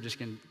Holy Spirit just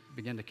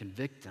began to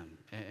convict him.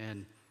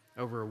 And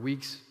over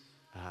weeks,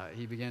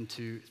 he began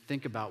to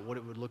think about what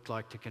it would look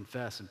like to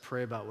confess and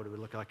pray about what it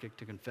would look like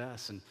to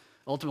confess. And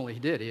ultimately,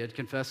 he did. He had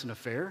confessed an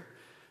affair,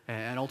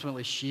 and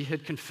ultimately, she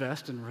had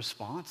confessed in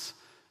response.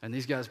 And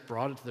these guys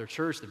brought it to their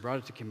church. They brought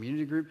it to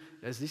community group.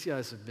 As these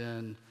guys have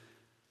been,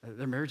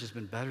 their marriage has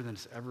been better than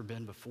it's ever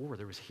been before.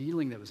 There was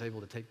healing that was able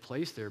to take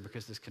place there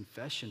because this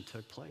confession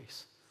took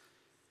place.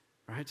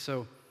 Right?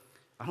 So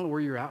I don't know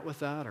where you're at with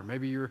that, or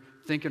maybe you're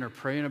thinking or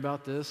praying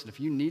about this. And if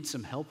you need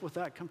some help with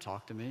that, come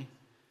talk to me.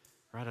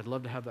 Right? I'd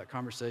love to have that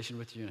conversation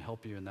with you and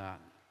help you in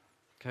that.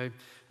 Okay?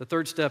 The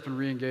third step in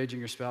re-engaging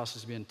your spouse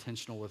is to be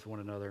intentional with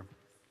one another.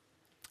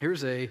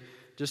 Here's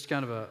just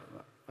kind of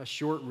a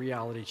short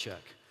reality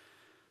check.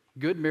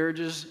 Good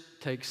marriages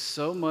take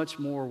so much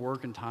more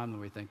work and time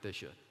than we think they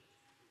should.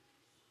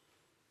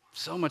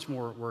 So much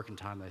more work and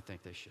time than they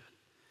think they should.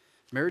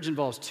 Marriage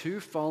involves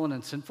two fallen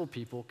and sinful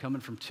people coming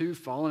from two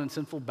fallen and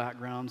sinful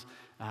backgrounds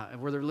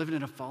where they're living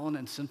in a fallen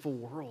and sinful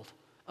world.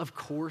 Of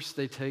course,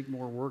 they take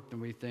more work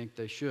than we think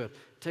they should.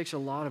 It takes a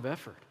lot of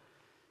effort.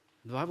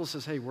 The Bible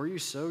says, hey, where you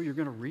sow, you're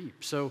going to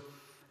reap. So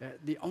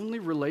the only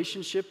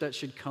relationship that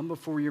should come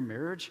before your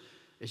marriage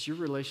is your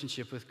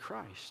relationship with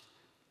Christ,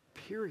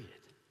 period.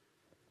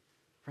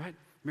 Right?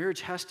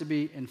 Marriage has to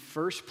be in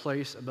first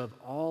place above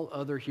all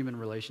other human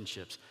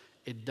relationships.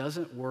 It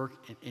doesn't work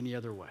in any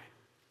other way.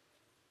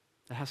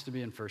 It has to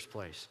be in first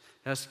place.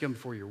 It has to come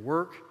before your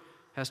work,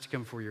 it has to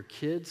come before your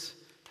kids,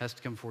 it has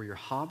to come before your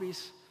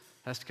hobbies,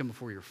 it has to come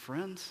before your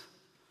friends.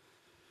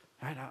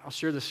 All right, I'll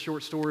share this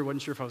short story.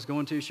 Wasn't sure if I was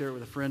going to share it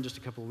with a friend just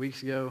a couple of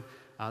weeks ago.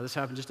 This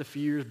happened just a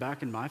few years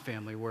back in my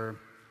family where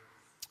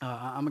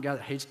I'm a guy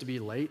that hates to be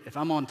late. If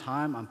I'm on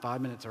time, I'm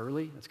 5 minutes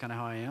early. That's kind of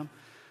how I am.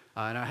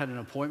 And I had an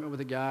appointment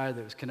with a guy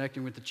that was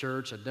connecting with the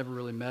church. I'd never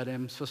really met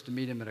him. Supposed to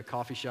meet him at a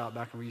coffee shop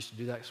back when we used to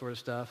do that sort of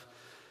stuff.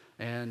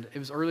 And it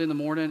was early in the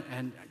morning,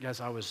 and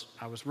guys, I was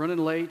running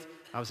late.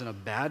 I was in a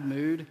bad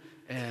mood,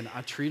 and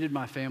I treated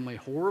my family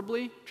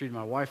horribly, treated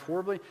my wife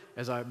horribly,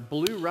 as I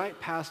blew right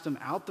past him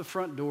out the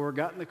front door,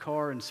 got in the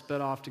car, and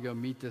sped off to go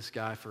meet this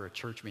guy for a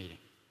church meeting.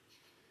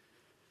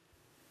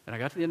 And I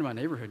got to the end of my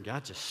neighborhood, and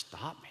God just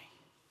stopped me.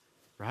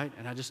 Right?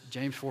 And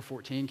James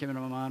 4:14 came into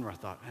my mind where I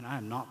thought, man, I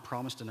am not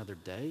promised another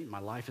day. My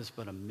life is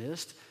but a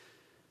mist.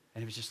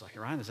 And it was just like,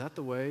 Ryan, is that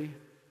the way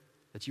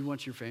that you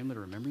want your family to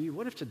remember you?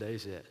 What if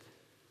today's it?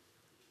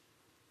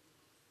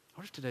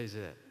 What if today's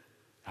it?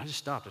 I just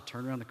stopped. I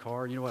turned around the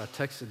car. You know what? I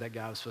texted that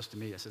guy I was supposed to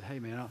meet. I said, hey,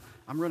 man,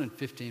 I'm running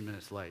 15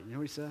 minutes late. You know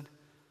what he said?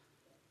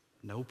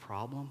 No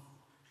problem.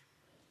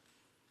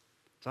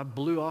 So I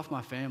blew off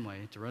my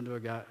family to run to a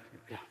guy.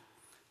 Yeah.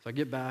 So I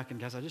get back, and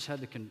guys, I just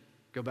had to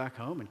go back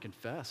home and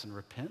confess and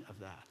repent of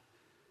that.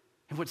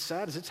 And what's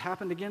sad is it's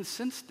happened again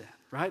since then,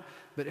 right?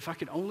 But if I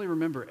could only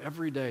remember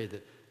every day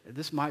that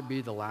this might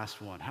be the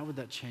last one, how would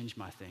that change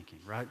my thinking,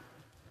 right?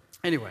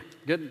 Anyway,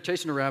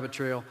 chasing a rabbit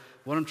trail,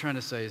 what I'm trying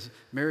to say is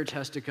marriage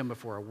has to come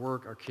before our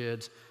work, our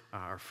kids,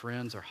 our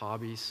friends, our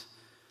hobbies.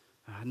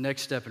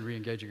 Next step in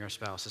re-engaging our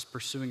spouse is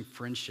pursuing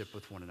friendship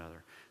with one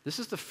another. This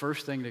is the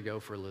first thing to go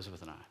for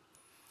Elizabeth and I,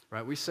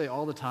 right? We say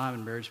all the time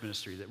in marriage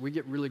ministry that we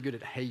get really good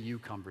at hey you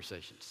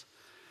conversations.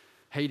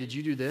 Hey, did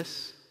you do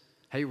this?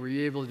 Hey, were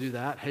you able to do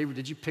that? Hey,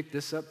 did you pick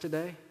this up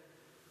today?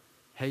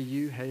 Hey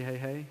you,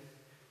 hey.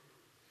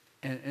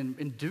 And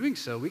in doing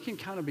so, we can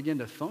kind of begin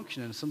to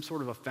function in some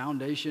sort of a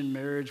foundation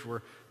marriage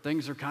where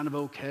things are kind of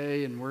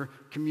okay and we're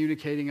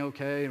communicating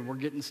okay and we're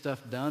getting stuff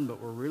done, but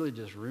we're really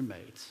just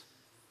roommates,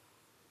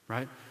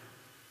 right?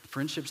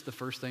 Friendship's the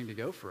first thing to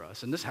go for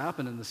us. And this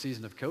happened in the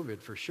season of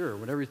COVID for sure.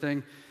 When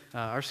everything,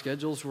 our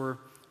schedules were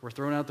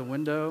thrown out the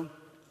window,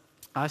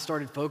 I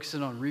started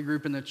focusing on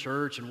regrouping the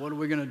church and what are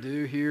we going to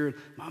do here?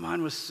 My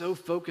mind was so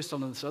focused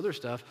on this other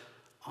stuff.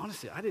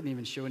 Honestly, I didn't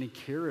even show any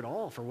care at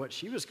all for what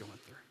she was going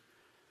through.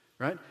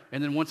 Right?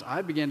 And then once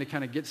I began to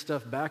kind of get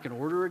stuff back in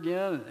order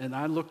again, and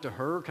I looked to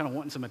her kind of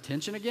wanting some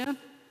attention again,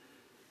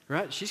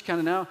 right? She's kind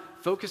of now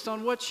focused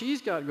on what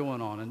she's got going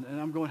on.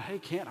 And I'm going, hey,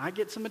 can't I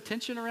get some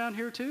attention around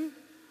here too?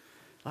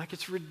 Like,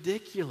 it's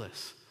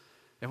ridiculous.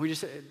 And we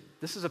just,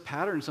 this is a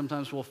pattern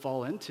sometimes we'll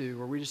fall into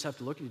where we just have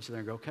to look at each other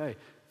and go, okay,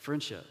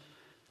 friendship.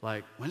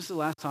 Like, when's the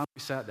last time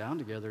we sat down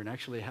together and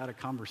actually had a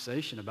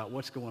conversation about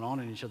what's going on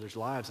in each other's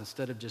lives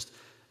instead of just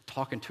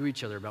talking to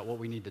each other about what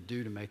we need to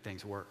do to make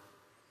things work?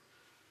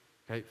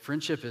 Okay,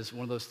 friendship is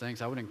one of those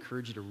things I would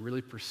encourage you to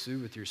really pursue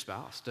with your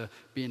spouse, to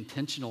be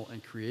intentional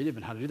and creative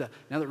in how to do that.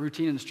 Now that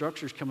routine and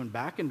structure is coming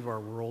back into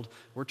our world,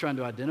 we're trying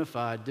to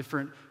identify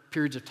different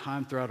periods of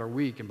time throughout our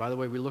week. And by the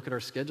way, we look at our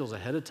schedules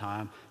ahead of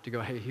time to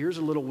go, hey, here's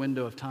a little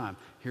window of time.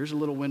 Here's a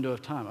little window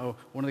of time. Oh,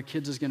 one of the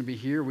kids is going to be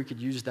here. We could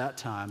use that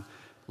time.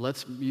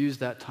 Let's use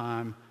that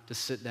time to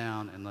sit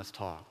down and let's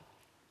talk.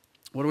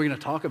 What are we going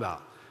to talk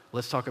about?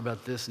 Let's talk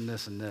about this and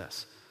this and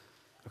this.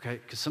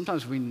 Okay, because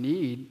sometimes we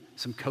need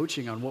some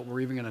coaching on what we're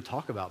even going to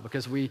talk about,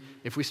 because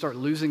if we start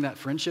losing that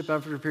friendship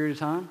after a period of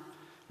time,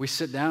 we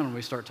sit down and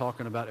we start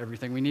talking about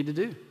everything we need to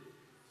do,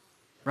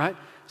 right?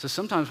 So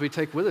sometimes we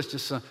take with us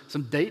just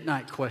some date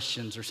night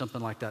questions or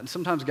something like that. And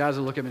sometimes guys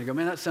will look at me and go,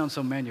 man, that sounds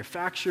so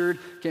manufactured.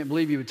 Can't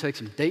believe you would take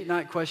some date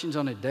night questions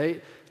on a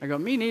date. I go,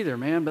 me neither,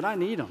 man, but I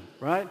need them,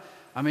 right?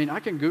 I mean, I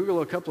can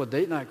Google a couple of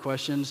date night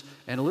questions,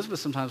 and Elizabeth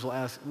sometimes will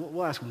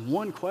ask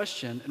one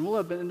question, and we'll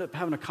end up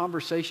having a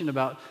conversation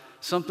about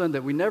something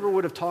that we never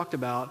would have talked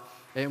about,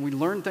 and we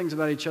learn things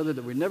about each other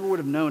that we never would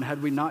have known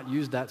had we not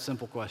used that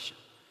simple question.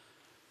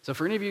 So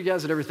for any of you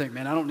guys that ever think,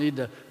 man, I don't need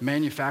to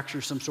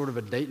manufacture some sort of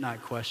a date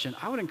night question,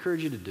 I would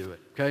encourage you to do it,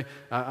 okay?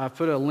 I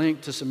put a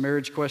link to some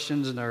marriage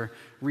questions in our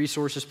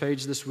resources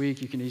page this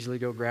week. You can easily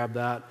go grab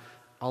that.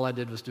 All I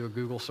did was do a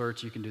Google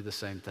search. You can do the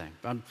same thing.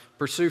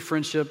 Pursue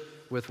friendship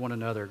with one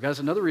another. Guys,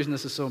 another reason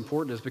this is so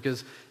important is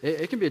because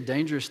it can be a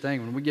dangerous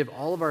thing when we give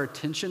all of our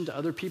attention to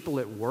other people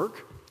at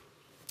work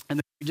and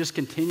then we just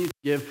continue to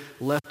give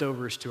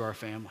leftovers to our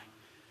family.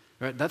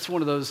 Right? That's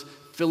one of those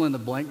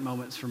fill-in-the-blank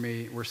moments for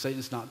me where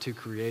Satan's not too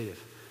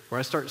creative, where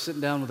I start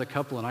sitting down with a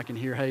couple and I can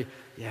hear, hey,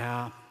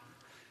 yeah,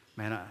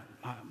 man,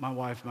 my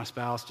wife, my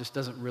spouse just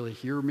doesn't really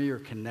hear me or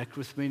connect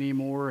with me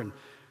anymore, and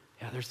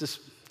yeah, there's this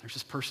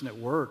person at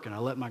work, and I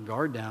let my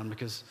guard down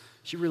because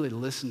she really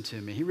listened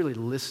to me. He really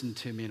listened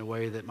to me in a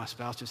way that my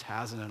spouse just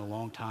hasn't in a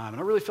long time,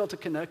 and I really felt a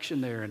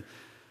connection there, and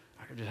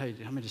I could just, hey,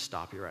 let me just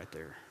stop you right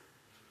there.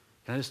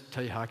 Can I just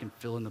tell you how I can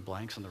fill in the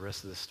blanks on the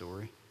rest of this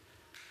story?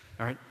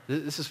 All right,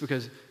 this is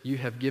because you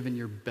have given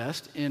your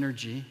best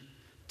energy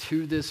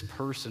to this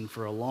person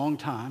for a long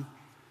time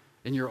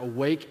in your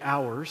awake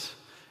hours,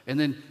 and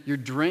then you're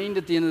drained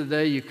at the end of the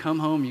day. You come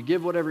home, you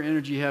give whatever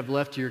energy you have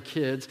left to your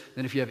kids,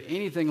 then if you have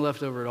anything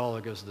left over at all,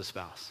 it goes to the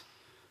spouse.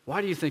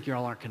 Why do you think you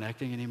all aren't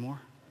connecting anymore?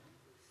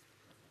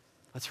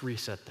 Let's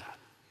reset that,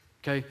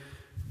 okay?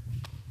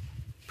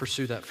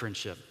 Pursue that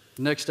friendship.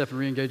 The next step in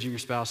re-engaging your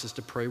spouse is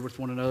to pray with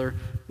one another.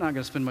 I'm not going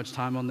to spend much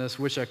time on this.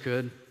 Wish I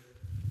could.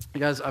 You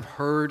guys, I've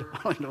heard,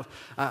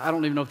 I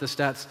don't even know if this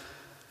stat's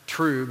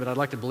true, but I'd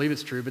like to believe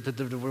it's true, but the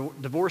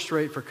divorce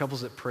rate for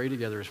couples that pray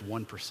together is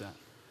 1%.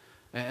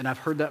 And I've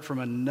heard that from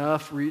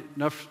enough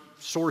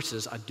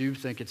sources. I do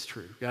think it's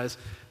true. Guys,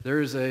 there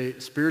is a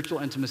spiritual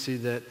intimacy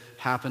that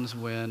happens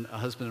when a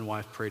husband and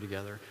wife pray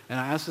together. And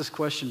I ask this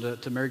question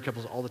to married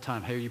couples all the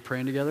time. Hey, are you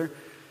praying together?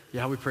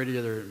 Yeah, we pray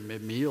together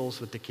at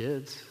meals with the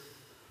kids.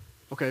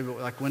 Okay, but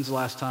like when's the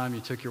last time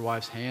you took your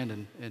wife's hand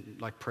and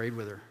like prayed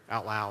with her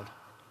out loud?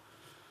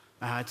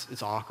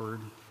 It's awkward.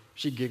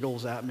 She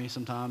giggles at me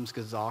sometimes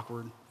because it's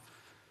awkward.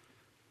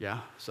 Yeah,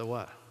 so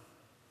what?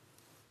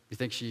 You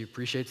think she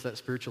appreciates that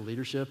spiritual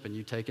leadership and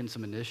you taking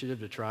some initiative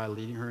to try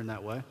leading her in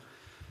that way?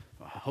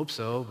 Well, I hope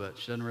so, but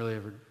she doesn't really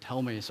ever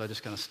tell me, so I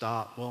just kind of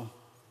stop. Well,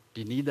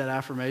 do you need that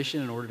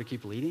affirmation in order to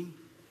keep leading?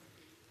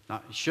 You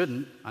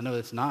shouldn't. I know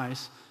that's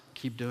nice.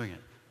 Keep doing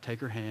it. Take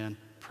her hand,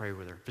 pray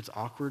with her. If it's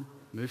awkward,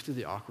 move through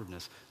the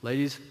awkwardness.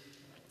 Ladies,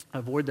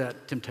 avoid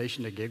that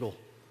temptation to giggle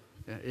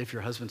if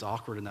your husband's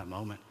awkward in that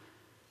moment,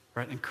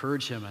 right?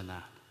 Encourage him in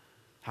that.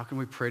 How can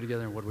we pray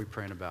together, and what are we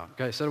praying about?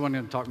 Okay, so I wasn't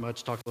going to talk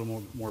much, talk a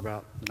little more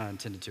about than I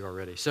intended to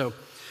already. So,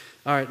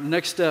 all right, the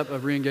next step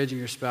of re-engaging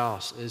your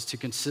spouse is to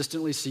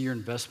consistently see your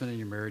investment in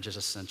your marriage as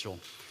essential.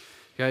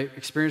 Okay,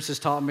 experience has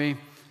taught me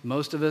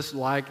most of us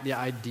like the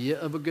idea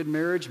of a good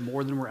marriage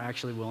more than we're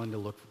actually willing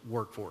to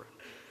work for it.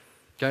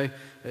 Okay,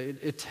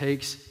 it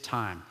takes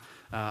time.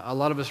 A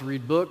lot of us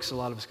read books, a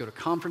lot of us go to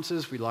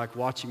conferences, we like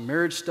watching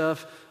marriage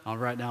stuff on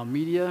Right Now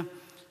Media.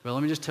 But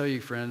let me just tell you,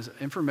 friends,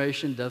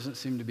 information doesn't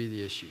seem to be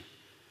the issue.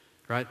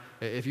 Right?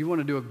 If you want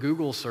to do a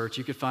Google search,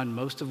 you could find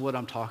most of what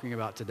I'm talking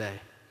about today,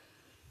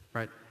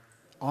 right,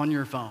 on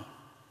your phone.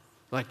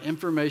 Like,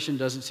 information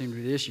doesn't seem to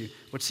be the issue.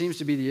 What seems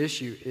to be the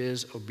issue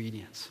is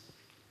obedience.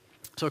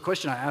 So a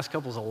question I ask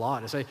couples a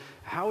lot is, hey,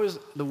 how is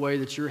the way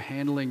that you're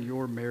handling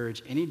your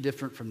marriage any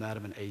different from that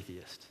of an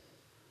atheist?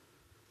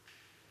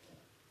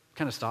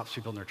 Kind of stops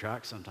people in their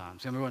tracks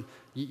sometimes.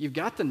 You've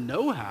got the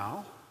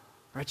know-how.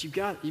 Right, you've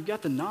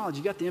got the knowledge,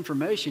 you've got the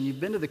information, you've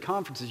been to the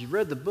conferences, you've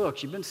read the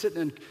books, you've been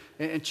sitting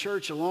in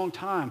church a long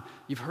time,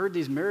 you've heard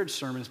these marriage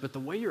sermons, but the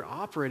way you're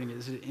operating,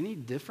 is it any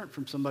different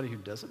from somebody who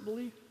doesn't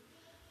believe?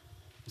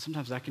 And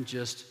sometimes that can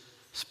just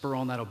spur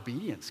on that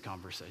obedience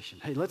conversation.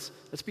 Hey, let's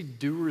be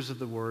doers of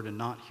the word and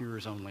not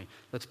hearers only.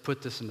 Let's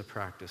put this into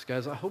practice.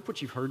 Guys, I hope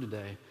what you've heard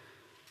today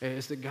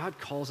is that God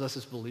calls us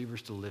as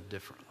believers to live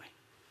differently.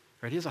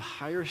 Right? He has a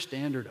higher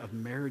standard of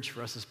marriage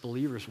for us as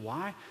believers.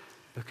 Why?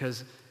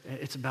 Because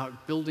it's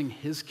about building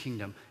his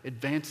kingdom,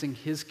 advancing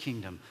his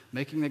kingdom,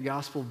 making the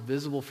gospel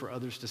visible for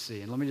others to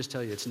see. And let me just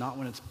tell you, it's not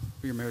when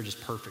your marriage is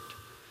perfect.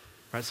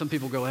 Right? Some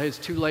people go, hey, it's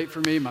too late for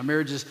me. My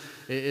marriage is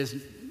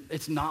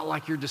it's not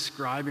like you're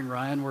describing,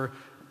 Ryan, where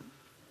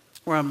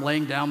I'm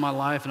laying down my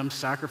life and I'm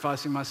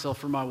sacrificing myself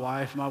for my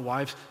wife. My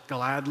wife's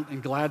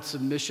glad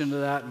submission to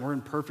that, and we're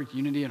in perfect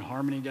unity and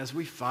harmony. Guys,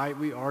 we fight,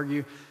 we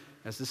argue.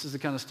 Guys, this is the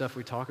kind of stuff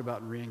we talk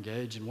about and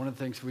re-engage. And one of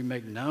the things we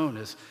make known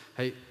is,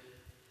 hey,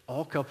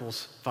 all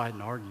couples fight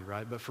and argue,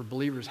 right? But for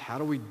believers, how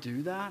do we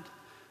do that?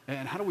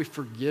 And how do we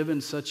forgive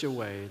in such a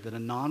way that a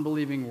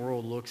non-believing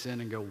world looks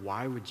in and go,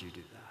 why would you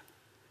do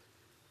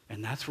that?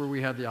 And that's where we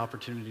have the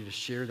opportunity to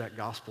share that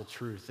gospel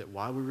truth, that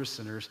while we were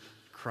sinners,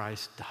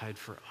 Christ died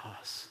for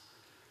us.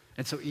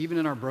 And so even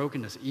in our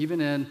brokenness, even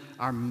in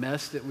our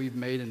mess that we've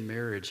made in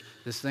marriage,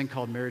 this thing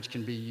called marriage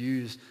can be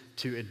used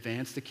to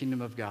advance the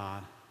kingdom of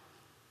God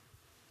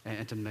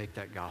and to make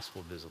that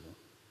gospel visible.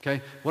 Okay,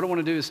 what I want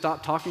to do is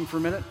stop talking for a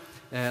minute,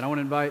 and I want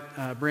to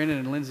invite Brandon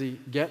and Lindsay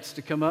Getz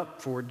to come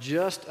up for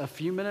just a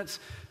few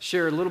minutes,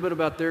 share a little bit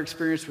about their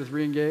experience with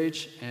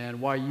Reengage and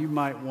why you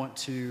might want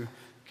to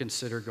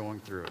consider going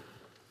through it.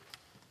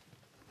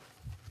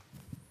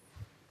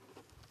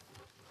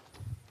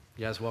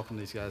 You guys, welcome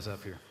these guys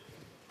up here.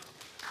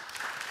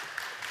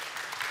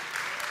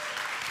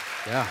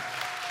 Yeah,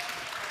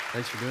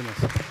 thanks for doing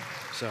this.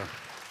 So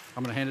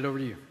I'm going to hand it over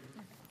to you.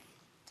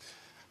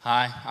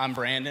 Hi, I'm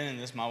Brandon, and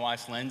this is my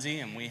wife,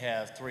 Lindsay, and we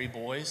have 3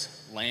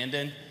 boys,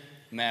 Landon,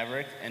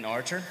 Maverick, and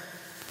Archer.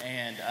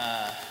 And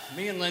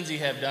me and Lindsay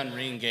have done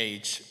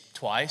Reengage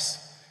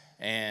twice,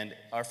 and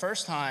our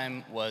first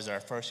time was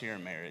our first year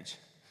in marriage,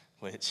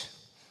 which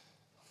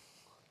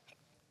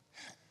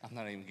I'm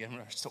not even giving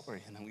our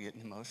story, and I'm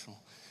getting emotional.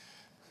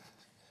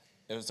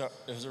 It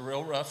was a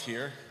real rough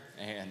year,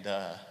 and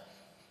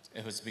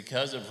it was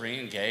because of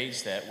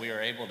Reengage that we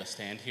are able to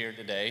stand here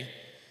today,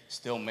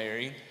 still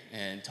married,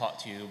 and talk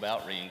to you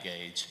about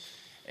Reengage.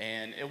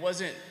 And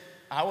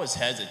I was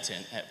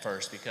hesitant at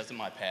first because of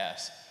my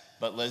past,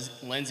 but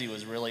Lindsay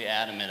was really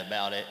adamant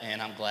about it,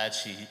 and I'm glad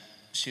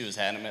she was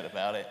adamant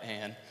about it.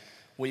 And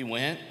we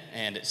went,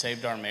 and it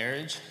saved our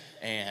marriage,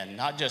 and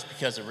not just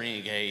because of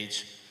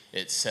Reengage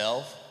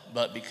itself,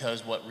 but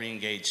because what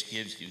Reengage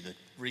gives you, the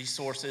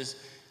resources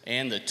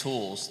and the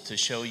tools to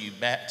show you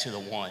back to the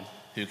one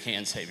who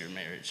can save your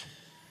marriage.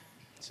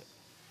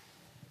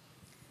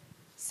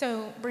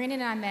 So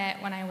Brandon and I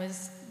met when I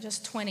was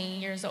just 20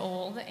 years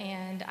old,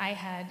 and I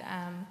had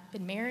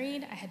been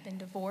married, I had been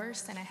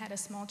divorced, and I had a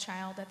small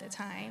child at the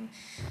time.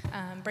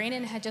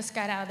 Brandon had just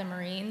got out of the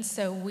Marines,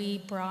 so we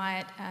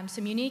brought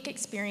some unique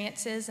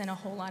experiences and a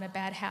whole lot of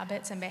bad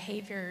habits and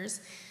behaviors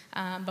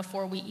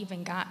before we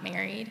even got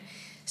married.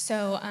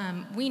 So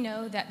we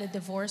know that the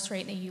divorce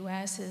rate in the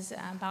U.S. is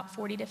about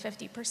 40 to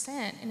 50%,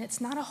 and it's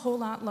not a whole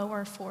lot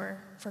lower for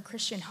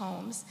Christian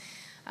homes.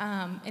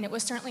 And it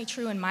was certainly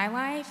true in my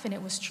life, and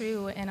it was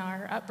true in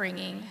our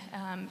upbringing.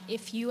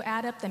 If you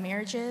add up the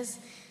marriages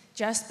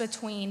just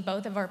between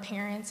both of our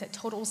parents, it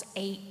totals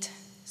 8.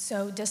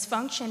 So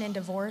dysfunction and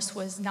divorce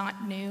was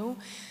not new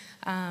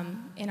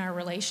in our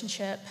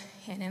relationship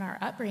and in our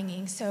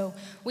upbringing. So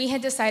we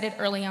had decided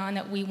early on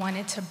that we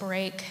wanted to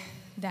break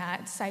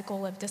that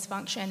cycle of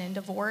dysfunction and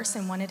divorce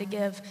and wanted to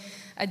give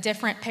a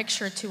different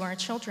picture to our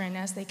children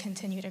as they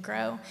continue to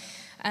grow.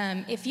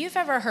 If you've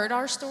ever heard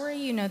our story,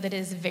 you know that it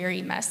is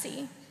very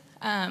messy.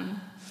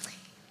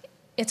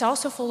 It's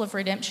also full of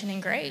redemption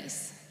and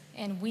grace.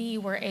 And we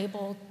were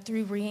able,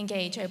 through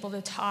Reengage, able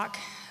to talk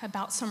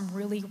about some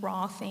really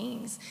raw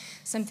things,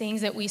 some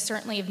things that we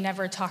certainly have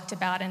never talked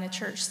about in a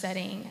church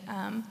setting.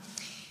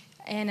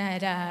 And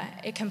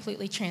it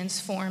completely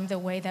transformed the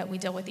way that we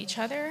deal with each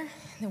other,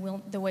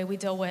 the way we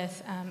deal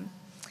with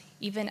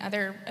even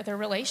other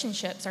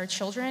relationships. Our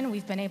children,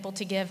 we've been able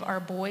to give our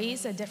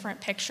boys a different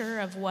picture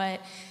of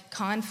what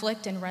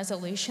conflict and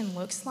resolution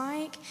looks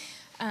like.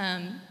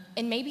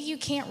 And maybe you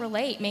can't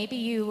relate. Maybe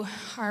you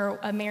are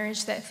a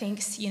marriage that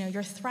thinks,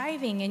 you're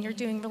thriving and you're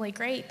doing really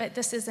great, but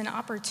this is an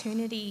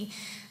opportunity.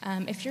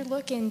 If you're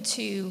looking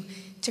to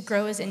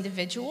grow as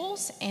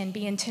individuals and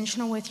be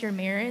intentional with your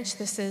marriage,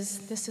 this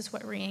is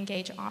what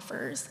Reengage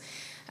offers.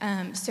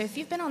 So if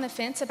you've been on the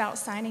fence about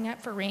signing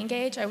up for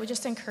Reengage, I would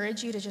just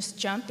encourage you to just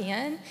jump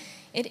in.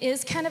 It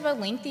is kind of a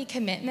lengthy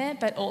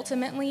commitment, but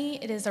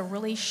ultimately it is a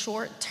really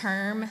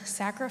short-term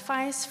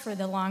sacrifice for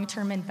the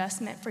long-term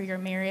investment for your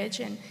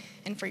marriage and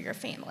for your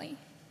family.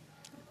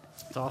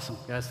 It's awesome.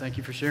 Guys, thank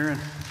you for sharing.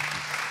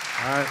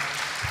 All right.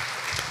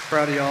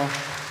 Proud of y'all.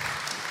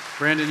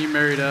 Brandon, you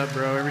married up,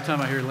 bro. Every time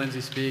I hear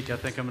Lindsay speak, I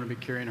think I'm going to be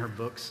carrying her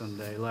book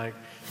someday. Like,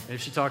 if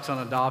she talks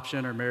on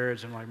adoption or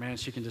marriage, I'm like, man,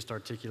 she can just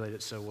articulate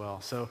it so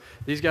well. So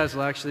these guys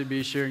will actually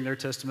be sharing their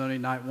testimony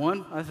night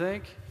one, I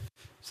think,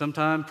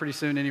 sometime pretty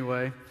soon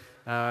anyway.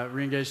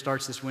 Reengage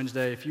starts this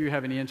Wednesday. If you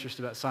have any interest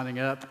about signing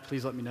up,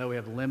 please let me know. We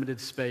have limited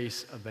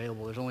space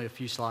available. There's only a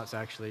few slots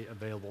actually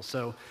available.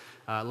 So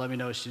let me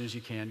know as soon as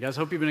you can. Guys,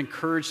 hope you've been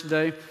encouraged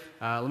today.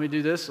 Let me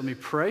do this. Let me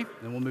pray,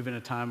 and we'll move into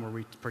a time where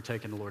we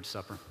partake in the Lord's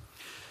Supper.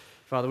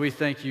 Father, we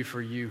thank you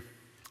for you.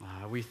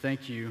 We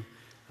thank you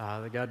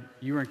that, God,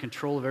 you are in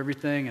control of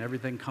everything, and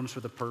everything comes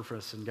with a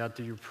purpose. And, God,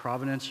 through your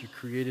providence, you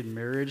created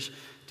marriage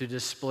to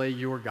display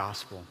your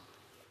gospel.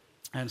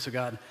 And so,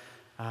 God,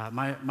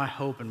 my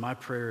hope and my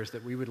prayer is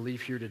that we would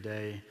leave here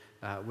today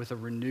with a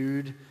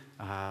renewed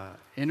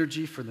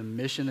energy for the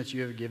mission that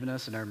you have given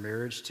us in our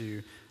marriage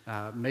to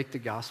make the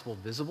gospel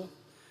visible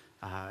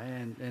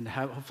and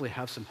hopefully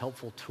have some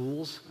helpful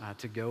tools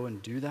to go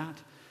and do that.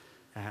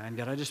 And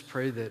God, I just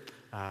pray that,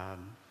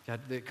 God,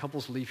 that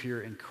couples leave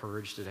here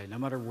encouraged today, no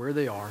matter where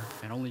they are,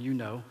 and only you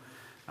know,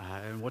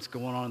 and what's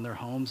going on in their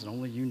homes, and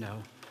only you know.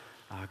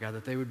 God,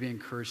 that they would be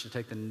encouraged to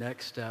take the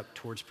next step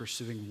towards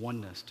pursuing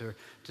oneness,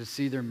 to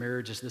see their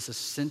marriage as this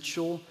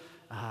essential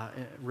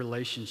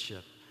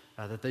relationship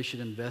that they should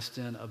invest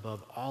in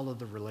above all of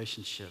the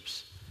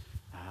relationships,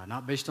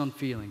 not based on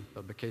feeling,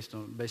 but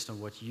based on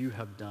what you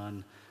have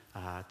done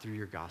through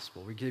your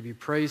gospel. We give you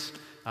praise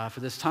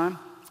for this time.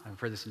 I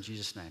pray this in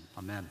Jesus' name.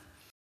 Amen.